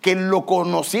conocer, que lo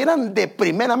conocieran de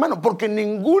primera mano, porque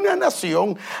ninguna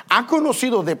nación ha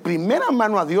conocido de primera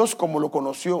mano a Dios como lo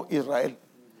conoció Israel.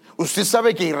 Usted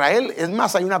sabe que Israel, es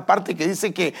más, hay una parte que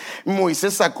dice que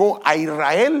Moisés sacó a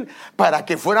Israel para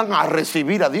que fueran a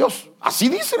recibir a Dios. Así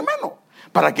dice, hermano,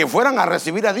 para que fueran a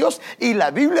recibir a Dios. Y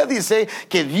la Biblia dice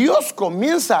que Dios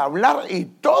comienza a hablar y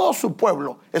todo su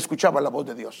pueblo escuchaba la voz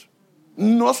de Dios.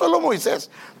 No solo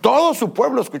Moisés, todo su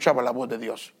pueblo escuchaba la voz de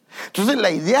Dios. Entonces la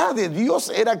idea de Dios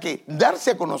era que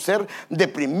darse a conocer de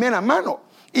primera mano.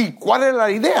 ¿Y cuál era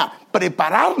la idea?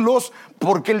 Prepararlos,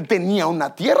 porque él tenía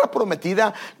una tierra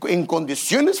prometida en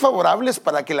condiciones favorables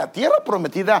para que la tierra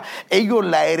prometida ellos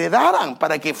la heredaran,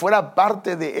 para que fuera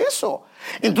parte de eso.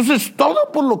 Entonces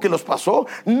todo por lo que los pasó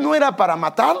no era para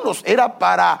matarlos, era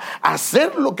para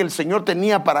hacer lo que el Señor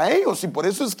tenía para ellos. Y por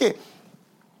eso es que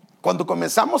cuando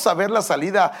comenzamos a ver la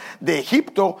salida de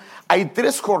Egipto, hay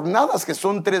 3 jornadas que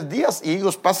son 3 días y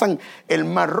ellos pasan el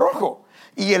Mar Rojo.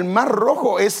 Y el Mar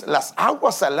Rojo es las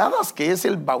aguas saladas, que es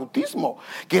el bautismo,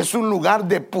 que es un lugar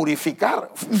de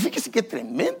purificar. Fíjese qué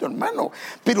tremendo, hermano.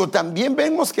 Pero también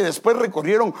vemos que después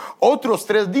recorrieron otros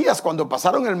 3 días. Cuando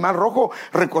pasaron el Mar Rojo,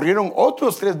 recorrieron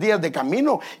otros 3 días de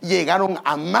camino y llegaron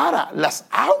a Mara. Las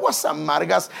aguas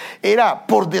amargas era,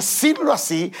 por decirlo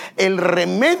así, el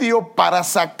remedio para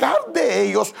sacar de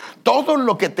ellos todo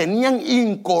lo que tenían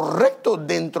incorrecto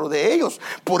dentro de ellos.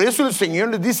 Por eso el Señor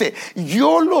les dice,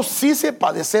 yo los hice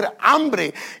padecer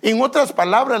hambre. En otras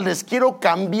palabras, les quiero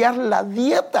cambiar la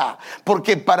dieta,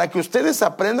 porque para que ustedes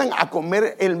aprendan a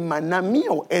comer el maná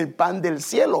mío, el pan del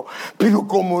cielo. Pero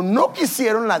como no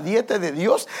quisieron la dieta de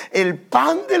Dios, el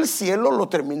pan del cielo lo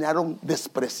terminaron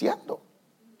despreciando.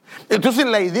 Entonces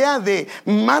la idea de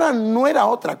Mara no era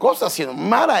otra cosa, sino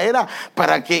Mara era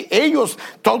para que ellos,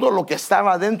 todo lo que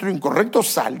estaba dentro incorrecto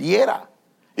saliera.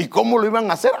 ¿Y cómo lo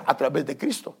iban a hacer? A través de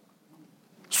Cristo.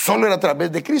 Solo era a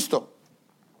través de Cristo.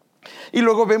 Y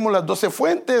luego vemos las 12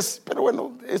 fuentes, pero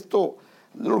bueno, esto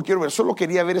no lo quiero ver, solo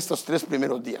quería ver estos 3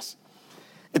 primeros días.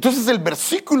 Entonces el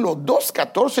versículo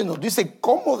 2:14 nos dice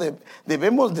cómo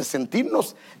debemos de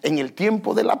sentirnos en el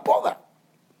tiempo de la poda.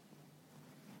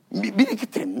 Mire qué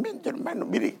tremendo, hermano,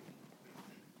 mire.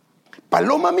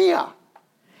 Paloma mía,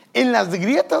 en las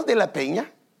grietas de la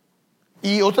peña,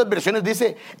 y otras versiones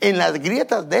dice, en las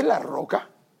grietas de la roca,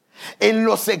 en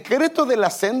lo secreto de la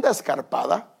senda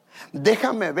escarpada,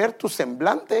 déjame ver tu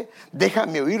semblante,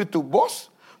 déjame oír tu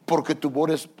voz, porque tu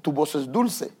voz es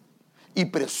dulce y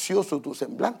precioso tu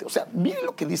semblante. O sea, mire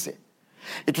lo que dice.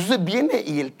 Entonces viene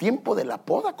y el tiempo de la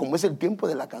poda, como es el tiempo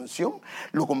de la canción,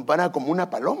 lo compara como una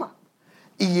paloma.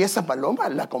 Y esa paloma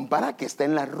la compara que está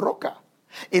en la roca,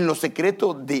 en lo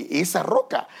secreto de esa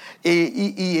roca.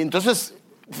 Y entonces,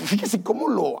 fíjese cómo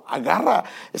lo agarra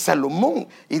Salomón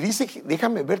y dice,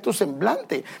 déjame ver tu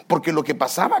semblante. Porque lo que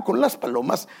pasaba con las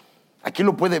palomas, aquí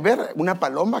lo puede ver, una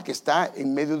paloma que está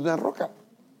en medio de una roca.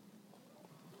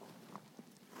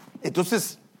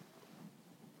 Entonces,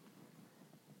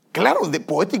 claro,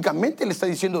 poéticamente le está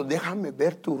diciendo, déjame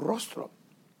ver tu rostro,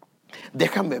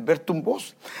 déjame ver tu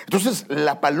voz. Entonces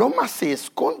la paloma se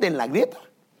esconde en la grieta.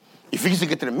 Y fíjese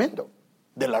qué tremendo,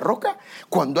 de la roca,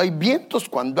 cuando hay vientos,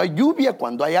 cuando hay lluvia,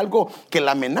 cuando hay algo que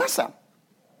la amenaza.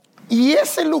 Y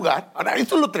ese lugar, ahora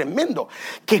esto es lo tremendo,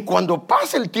 que cuando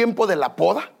pasa el tiempo de la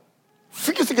poda,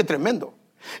 fíjese qué tremendo.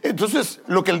 Entonces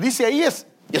lo que él dice ahí es,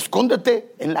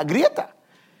 escóndete en la grieta,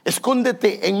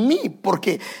 escóndete en mí,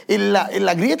 porque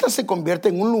la grieta se convierte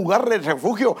en un lugar de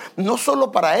refugio, no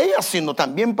solo para ellas, sino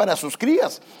también para sus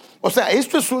crías. O sea,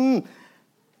 esto es un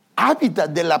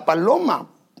hábitat de la paloma,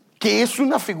 que es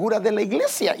una figura de la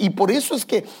iglesia. Y por eso es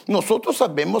que nosotros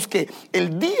sabemos que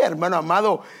el día, hermano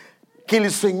amado, que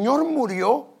el Señor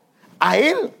murió, a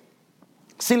Él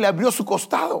se le abrió su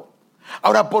costado.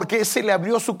 Ahora, ¿por qué se le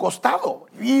abrió su costado?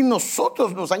 Y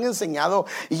nosotros nos han enseñado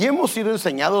y hemos sido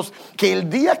enseñados que el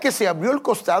día que se abrió el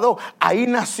costado, ahí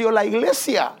nació la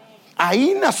iglesia.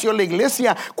 Ahí nació la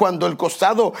iglesia cuando el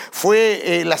costado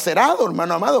fue lacerado,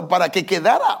 hermano amado, para que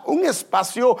quedara un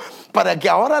espacio para que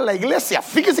ahora la iglesia,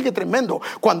 fíjese qué tremendo,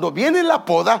 cuando viene la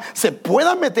poda se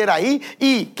pueda meter ahí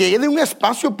y quede un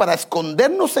espacio para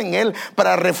escondernos en él,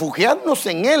 para refugiarnos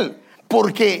en él,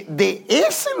 porque de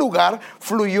ese lugar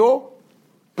fluyó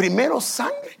primero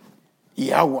sangre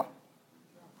y agua.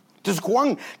 Entonces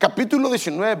Juan capítulo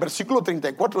 19 versículo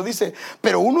 34 dice,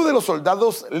 pero uno de los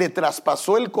soldados le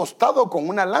traspasó el costado con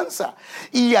una lanza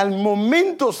y al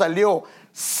momento salió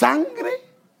sangre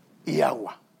y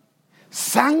agua.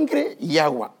 Sangre y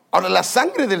agua. Ahora, la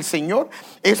sangre del Señor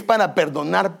es para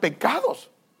perdonar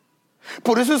pecados.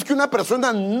 Por eso es que una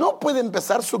persona no puede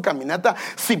empezar su caminata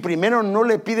si primero no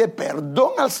le pide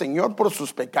perdón al Señor por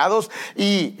sus pecados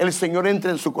y el Señor entra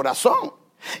en su corazón.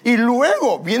 Y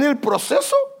luego viene el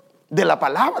proceso de la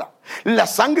palabra. La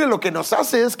sangre lo que nos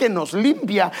hace es que nos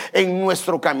limpia en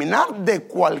nuestro caminar de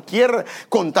cualquier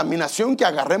contaminación que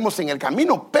agarremos en el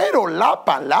camino. Pero la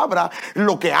palabra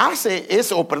lo que hace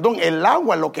es, el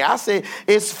agua lo que hace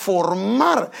es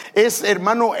formar, es,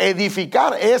 hermano,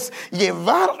 edificar, es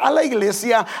llevar a la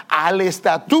iglesia a la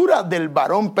estatura del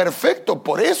varón perfecto.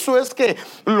 Por eso es que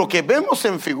lo que vemos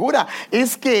en figura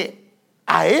es que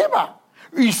a Eva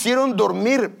hicieron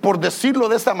dormir, por decirlo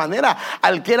de esta manera,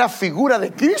 al que era figura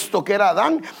de Cristo, que era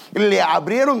Adán. Le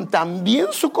abrieron también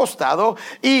su costado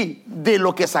y de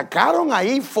lo que sacaron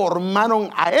ahí formaron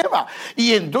a Eva.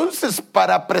 Y entonces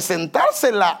para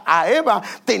presentársela a Eva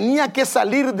tenía que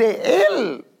salir de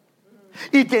él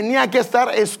y tenía que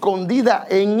estar escondida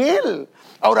en él.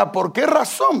 Ahora, ¿por qué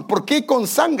razón? ¿Por qué con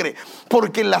sangre?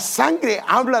 Porque la sangre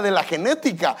habla de la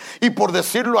genética. Y por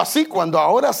decirlo así, cuando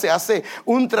ahora se hace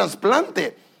un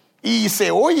trasplante y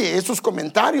se oye esos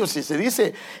comentarios y se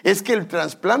dice, es que el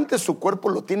trasplante su cuerpo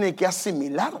lo tiene que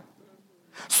asimilar.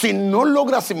 Si no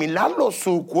logra asimilarlo,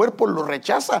 su cuerpo lo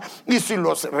rechaza. Y si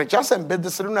lo rechaza, en vez de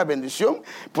ser una bendición,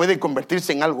 puede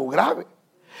convertirse en algo grave.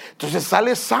 Entonces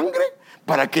sale sangre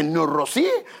para que nos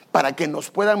rocíe, para que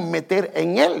nos puedan meter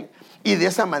en él. Y de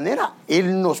esa manera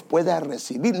Él nos pueda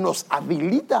recibir, nos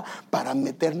habilita para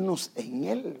meternos en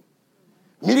Él.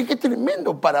 Mire qué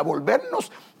tremendo, para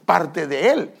volvernos parte de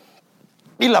Él.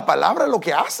 Y la palabra lo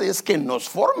que hace es que nos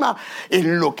forma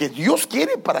en lo que Dios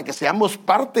quiere para que seamos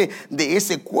parte de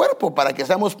ese cuerpo, para que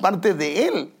seamos parte de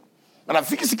Él. Ahora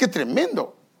fíjese qué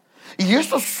tremendo. Y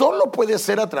eso solo puede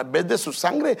ser a través de su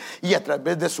sangre y a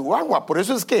través de su agua. Por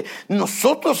eso es que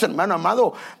nosotros, hermano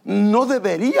amado, no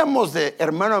deberíamos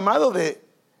hermano amado, de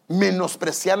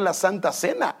menospreciar la Santa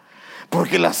Cena.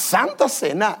 Porque la Santa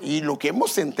Cena, y lo que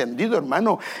hemos entendido,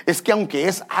 hermano, es que aunque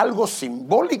es algo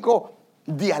simbólico,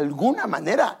 de alguna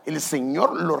manera el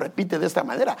Señor lo repite de esta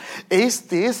manera: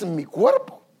 este es mi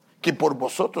cuerpo, que por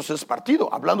vosotros es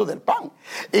partido, hablando del pan.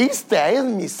 Esta es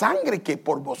mi sangre, que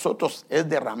por vosotros es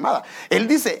derramada. Él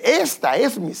dice: esta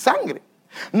es mi sangre.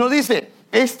 No dice: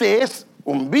 este es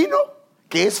un vino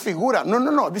que es figura.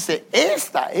 No, dice: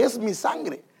 esta es mi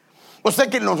sangre. O sea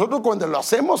que nosotros, cuando lo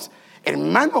hacemos,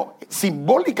 hermano,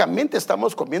 simbólicamente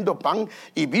estamos comiendo pan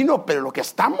y vino, pero lo que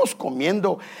estamos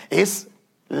comiendo es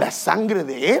la sangre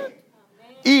de Él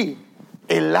y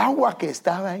el agua que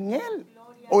estaba en Él,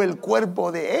 o el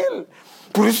cuerpo de Él.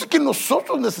 Por eso es que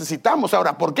nosotros necesitamos.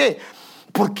 Ahora, ¿por qué?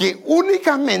 Porque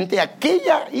únicamente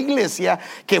aquella iglesia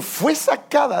que fue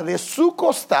sacada de su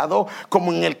costado,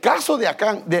 como en el caso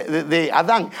de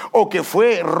Adán, o que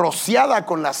fue rociada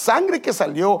con la sangre que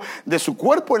salió de su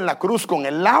cuerpo en la cruz, con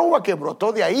el agua que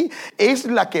brotó de ahí, es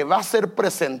la que va a ser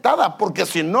presentada, porque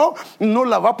si no, no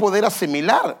la va a poder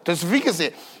asimilar. Entonces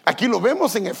fíjese, aquí lo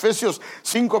vemos en Efesios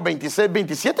 5, 26,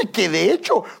 27, que de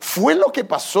hecho fue lo que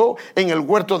pasó en el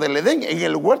huerto del Edén. En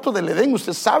el huerto del Edén,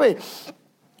 usted sabe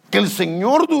que el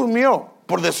Señor durmió,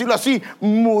 por decirlo así,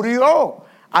 murió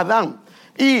Adán.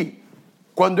 Y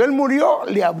cuando él murió,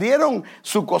 le abrieron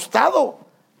su costado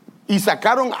y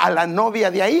sacaron a la novia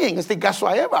de ahí, en este caso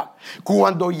a Eva.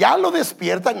 Cuando ya lo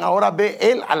despiertan, ahora ve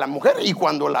él a la mujer, y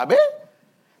cuando la ve,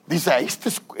 dice: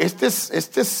 este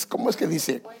es, ¿cómo es que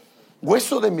dice?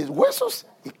 Hueso de mis huesos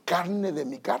y carne de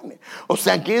mi carne. O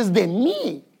sea que es de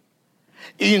mí.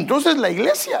 Y entonces la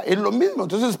iglesia es lo mismo.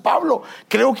 Entonces Pablo,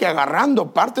 creo que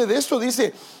agarrando parte de esto,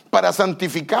 dice: para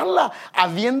santificarla,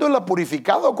 habiéndola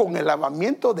purificado con el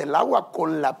lavamiento del agua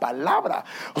con la palabra.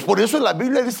 Pues por eso la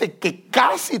Biblia dice que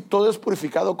casi todo es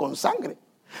purificado con sangre,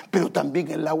 pero también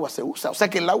el agua se usa. O sea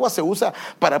que el agua se usa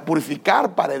para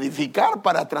purificar, para edificar,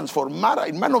 para transformar,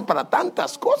 hermano, para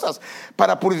tantas cosas.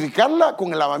 Para purificarla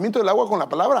con el lavamiento del agua con la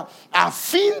palabra, a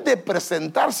fin de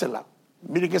presentársela.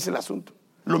 Mire que es el asunto.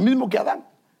 Lo mismo que Adán,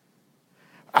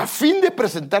 a fin de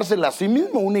presentársela a sí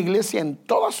mismo una iglesia en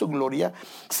toda su gloria,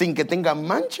 sin que tenga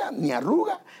mancha, ni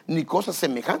arruga, ni cosa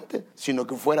semejante, sino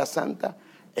que fuera santa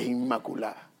e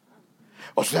inmaculada.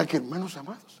 O sea que, hermanos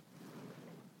amados,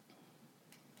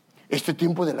 este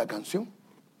tiempo de la canción,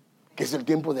 que es el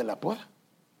tiempo de la poda,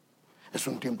 es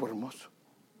un tiempo hermoso.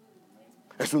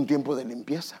 Es un tiempo de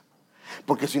limpieza,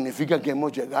 porque significa que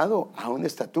hemos llegado a una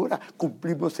estatura,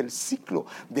 cumplimos el ciclo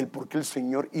del por qué el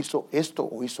Señor hizo esto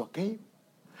o hizo aquello.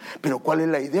 Pero ¿cuál es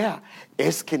la idea?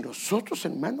 Es que nosotros,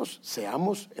 hermanos,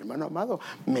 seamos, hermano amado,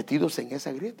 metidos en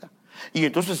esa grieta. Y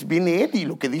entonces viene Él, y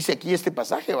lo que dice aquí este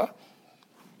pasaje, va: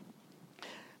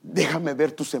 déjame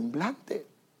ver tu semblante.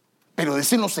 Pero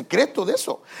dice en lo secreto de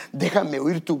eso: déjame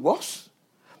oír tu voz,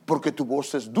 porque tu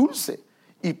voz es dulce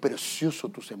y precioso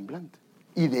tu semblante.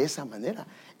 Y de esa manera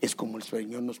es como el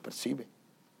Señor nos percibe.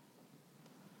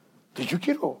 Entonces yo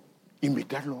quiero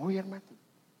invitarlo hoy, hermano,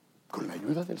 con la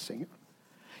ayuda del Señor,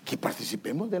 que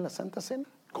participemos de la Santa Cena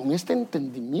con este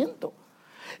entendimiento,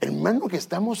 hermano, que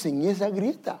estamos en esa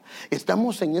grieta,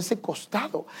 estamos en ese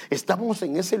costado, estamos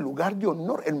en ese lugar de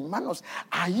honor, hermanos.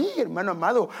 Ahí, hermano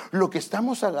amado, lo que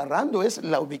estamos agarrando es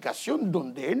la ubicación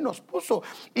donde Él nos puso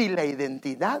y la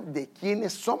identidad de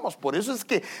quienes somos. Por eso es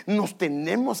que nos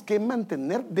tenemos que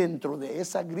mantener dentro de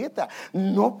esa grieta.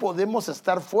 No podemos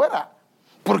estar fuera,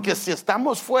 porque si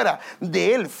estamos fuera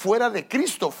de Él, fuera de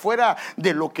Cristo, fuera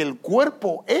de lo que el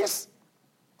cuerpo es,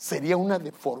 sería una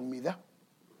deformidad.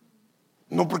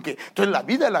 No, porque entonces la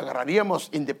vida la agarraríamos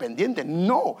independiente.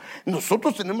 No,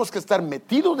 nosotros tenemos que estar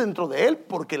metidos dentro de Él,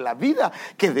 porque la vida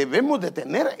que debemos de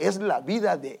tener es la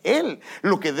vida de Él.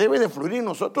 Lo que debe de fluir en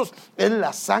nosotros es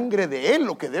la sangre de Él.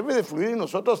 Lo que debe de fluir en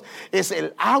nosotros es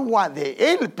el agua de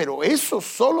Él. Pero eso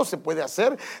solo se puede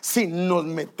hacer si nos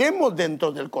metemos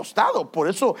dentro del costado. Por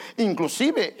eso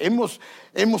inclusive hemos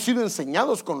sido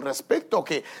enseñados con respecto a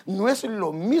que no es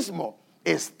lo mismo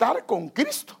estar con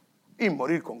Cristo y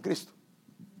morir con Cristo.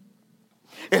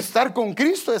 Estar con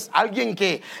Cristo es alguien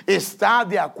que está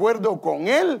de acuerdo con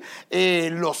Él,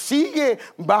 lo sigue,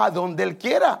 va a donde Él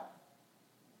quiera.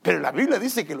 Pero la Biblia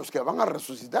dice que los que van a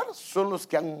resucitar son los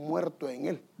que han muerto en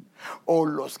Él, o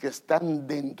los que están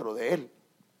dentro de Él.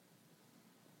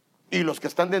 Y los que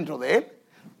están dentro de Él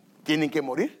tienen que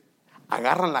morir,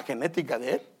 agarran la genética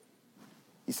de Él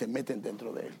y se meten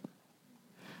dentro de Él.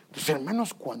 Entonces,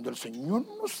 hermanos, cuando el Señor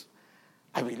nos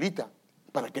habilita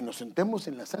para que nos sentemos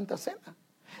en la Santa Cena,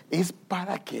 Es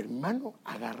para que, hermano,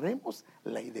 agarremos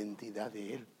la identidad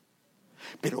de Él.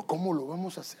 Pero ¿cómo lo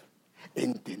vamos a hacer?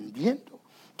 Entendiendo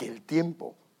que el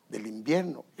tiempo del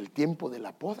invierno, el tiempo de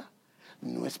la poda,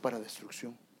 no es para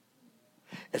destrucción.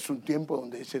 Es un tiempo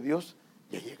donde dice Dios,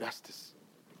 ya llegaste,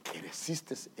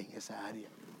 creciste en esa área.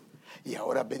 Y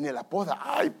ahora viene la poda.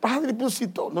 Ay, Padre, pues si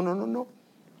todo. No.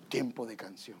 Tiempo de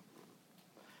canción.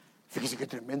 Fíjese qué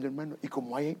tremendo, hermano. Y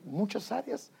como hay muchas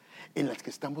áreas en las que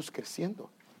estamos creciendo,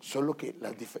 solo que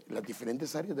las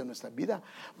diferentes áreas de nuestra vida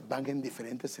van en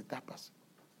diferentes etapas.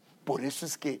 Por eso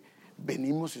es que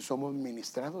venimos y somos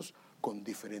ministrados con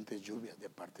diferentes lluvias de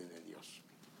parte de Dios.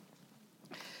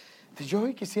 Entonces yo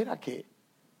hoy quisiera que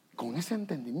con ese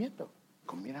entendimiento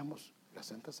comiéramos la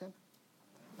Santa Cena.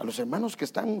 A los hermanos que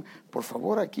están, por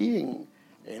favor, aquí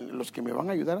en los que me van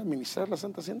a ayudar a administrar la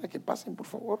Santa Cena, que pasen, por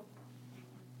favor.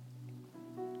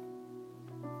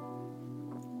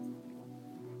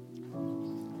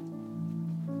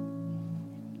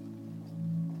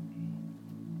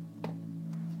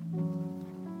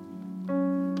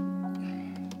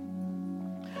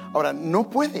 Ahora, no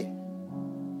puede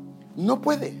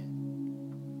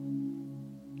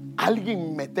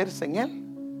alguien meterse en él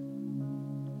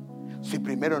si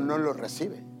primero no lo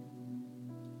recibe.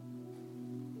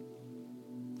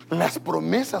 Las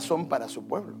promesas son para su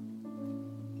pueblo,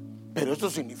 pero eso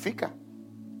significa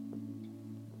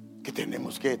que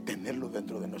tenemos que tenerlo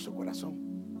dentro de nuestro corazón.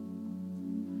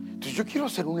 Entonces yo quiero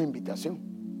hacer una invitación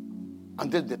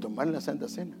antes de tomar la Santa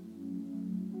Cena.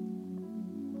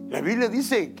 La Biblia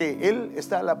dice que Él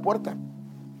está a la puerta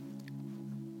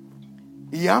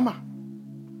y llama.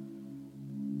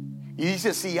 Y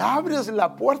dice, si abres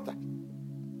la puerta,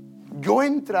 yo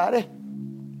entraré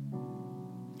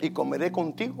y comeré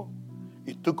contigo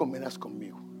y tú comerás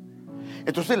conmigo.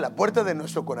 Entonces la puerta de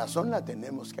nuestro corazón la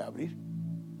tenemos que abrir.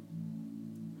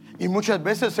 Y muchas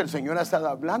veces el Señor ha estado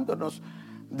hablándonos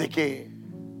de que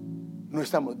no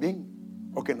estamos bien,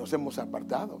 o que nos hemos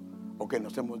apartado, o que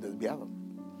nos hemos desviado.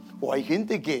 O hay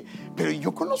gente que, pero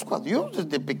yo conozco a Dios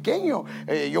desde pequeño,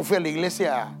 yo fui a la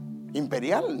iglesia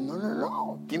imperial.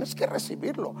 No, tienes que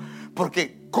recibirlo.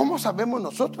 Porque ¿cómo sabemos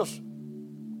nosotros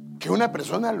que una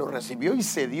persona lo recibió y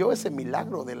se dio ese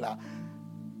milagro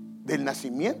del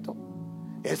nacimiento?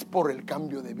 Es por el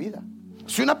cambio de vida.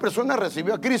 Si una persona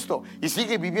recibió a Cristo y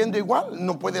sigue viviendo igual,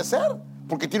 no puede ser,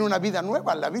 porque tiene una vida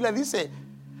nueva. La Biblia dice,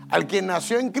 al que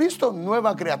nació en Cristo,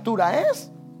 nueva criatura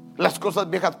es. Las cosas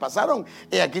viejas pasaron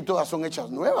y aquí todas son hechas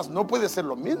nuevas. No puede ser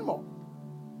lo mismo.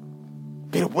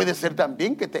 Pero puede ser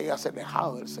también que te hayas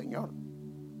alejado del Señor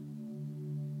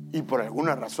y por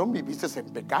alguna razón viviste en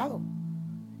pecado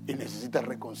y necesitas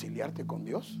reconciliarte con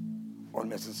Dios, o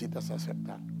necesitas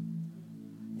aceptar.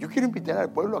 Yo quiero invitar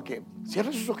al pueblo a que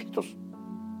cierre sus ojitos,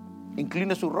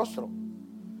 incline su rostro,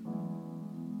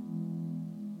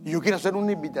 y yo quiero hacer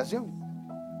una invitación.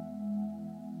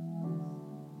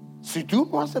 Si tú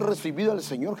no has recibido al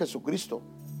Señor Jesucristo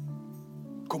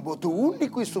como tu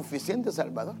único y suficiente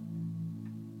Salvador,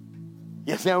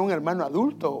 ya sea un hermano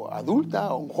adulto,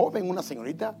 adulta, o un joven, una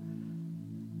señorita,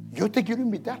 yo te quiero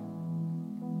invitar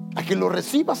a que lo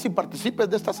recibas y participes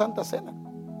de esta Santa Cena.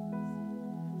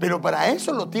 Pero para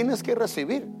eso lo tienes que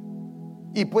recibir.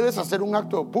 Y puedes hacer un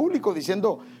acto público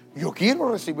diciendo, yo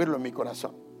quiero recibirlo en mi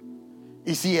corazón.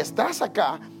 Y si estás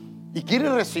acá y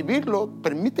quieres recibirlo,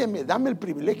 permíteme, dame el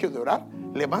privilegio de orar.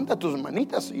 Levanta tus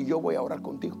manitas y yo voy a orar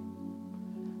contigo.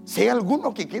 Si hay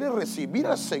alguno que quiere recibir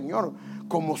al Señor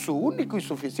como su único y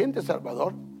suficiente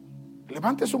Salvador,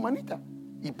 levante su manita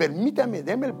y permítame,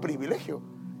 deme el privilegio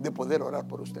de poder orar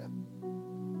por usted.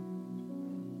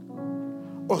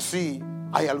 O si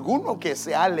hay alguno que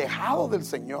se ha alejado del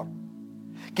Señor,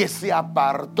 que se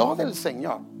apartó del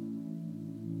Señor,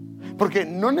 porque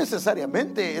no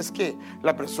necesariamente es que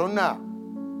la persona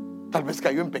tal vez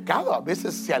cayó en pecado, a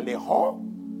veces se alejó,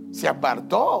 se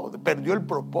apartó, perdió el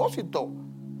propósito,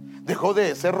 dejó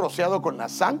de ser rociado con la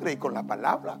sangre y con la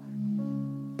palabra.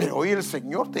 Pero hoy el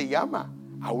Señor te llama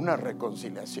a una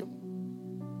reconciliación.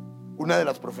 Una de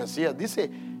las profecías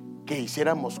dice que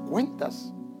hiciéramos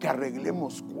cuentas, que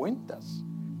arreglemos cuentas.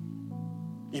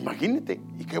 Imagínate,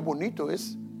 y qué bonito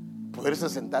es poderse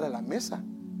sentar a la mesa,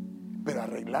 pero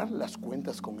arreglar las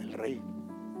cuentas con el Rey.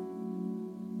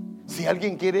 Si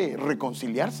alguien quiere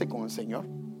reconciliarse con el Señor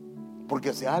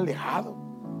porque se ha alejado,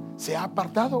 se ha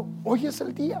apartado, hoy es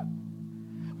el día.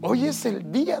 Hoy es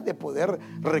el día de poder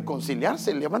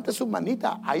reconciliarse. Levante su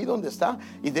manita ahí donde está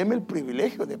y deme el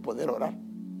privilegio de poder orar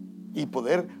y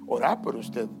poder orar por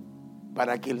usted,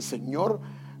 para que el Señor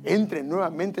entre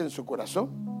nuevamente en su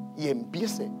corazón y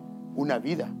empiece una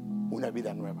vida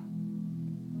nueva.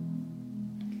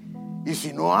 Y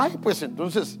si no hay, pues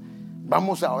entonces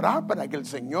vamos a orar para que el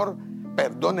Señor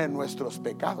perdone nuestros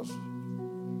pecados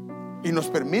y nos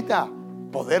permita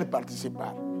poder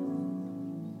participar.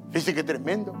 Fíjese qué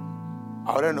tremendo.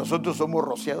 Ahora nosotros somos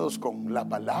rociados con la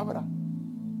palabra,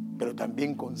 pero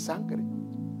también con sangre,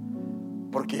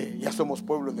 porque ya somos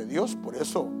pueblo de Dios. Por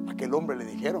eso a aquel hombre le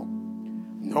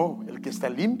dijeron: no, el que está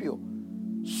limpio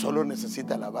solo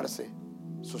necesita lavarse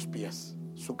sus pies,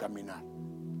 su caminar.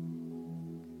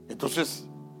 Entonces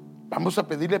vamos a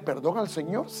pedirle perdón al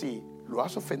Señor si lo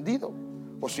has ofendido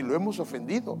o si lo hemos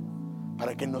ofendido,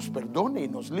 para que nos perdone y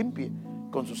nos limpie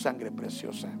con su sangre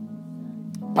preciosa.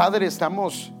 Padre,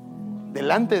 estamos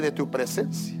delante de tu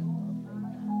presencia.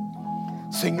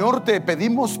 Señor, te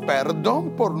pedimos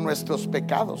perdón por nuestros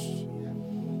pecados.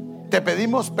 Te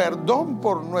pedimos perdón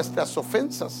por nuestras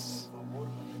ofensas.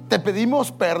 Te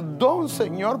pedimos perdón,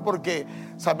 Señor, porque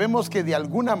sabemos que de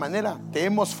alguna manera te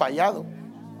hemos fallado.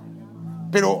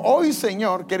 Pero hoy,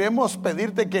 Señor, queremos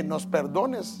pedirte que nos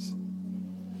perdones.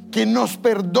 Que nos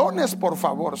perdones, por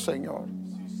favor, Señor.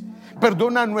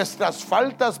 Perdona nuestras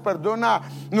faltas, perdona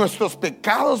nuestros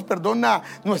pecados, perdona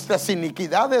nuestras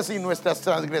iniquidades y nuestras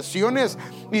transgresiones.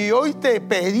 Y hoy te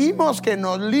pedimos que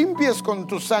nos limpies con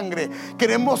tu sangre.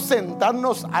 Queremos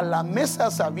sentarnos a la mesa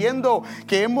sabiendo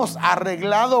que hemos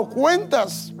arreglado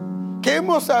cuentas. Que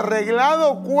hemos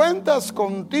arreglado cuentas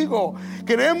contigo.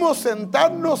 Queremos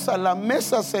sentarnos a la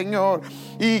mesa, Señor,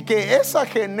 y que esa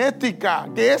genética,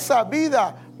 que esa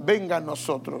vida venga a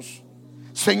nosotros.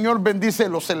 Señor, bendice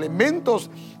los elementos,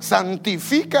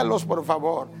 santifícalos, por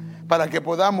favor, para que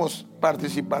podamos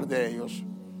participar de ellos.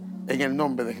 En el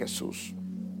nombre de Jesús.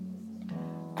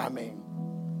 Amén.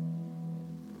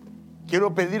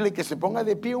 Quiero pedirle que se ponga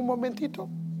de pie un momentito,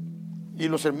 y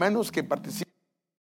los hermanos que participan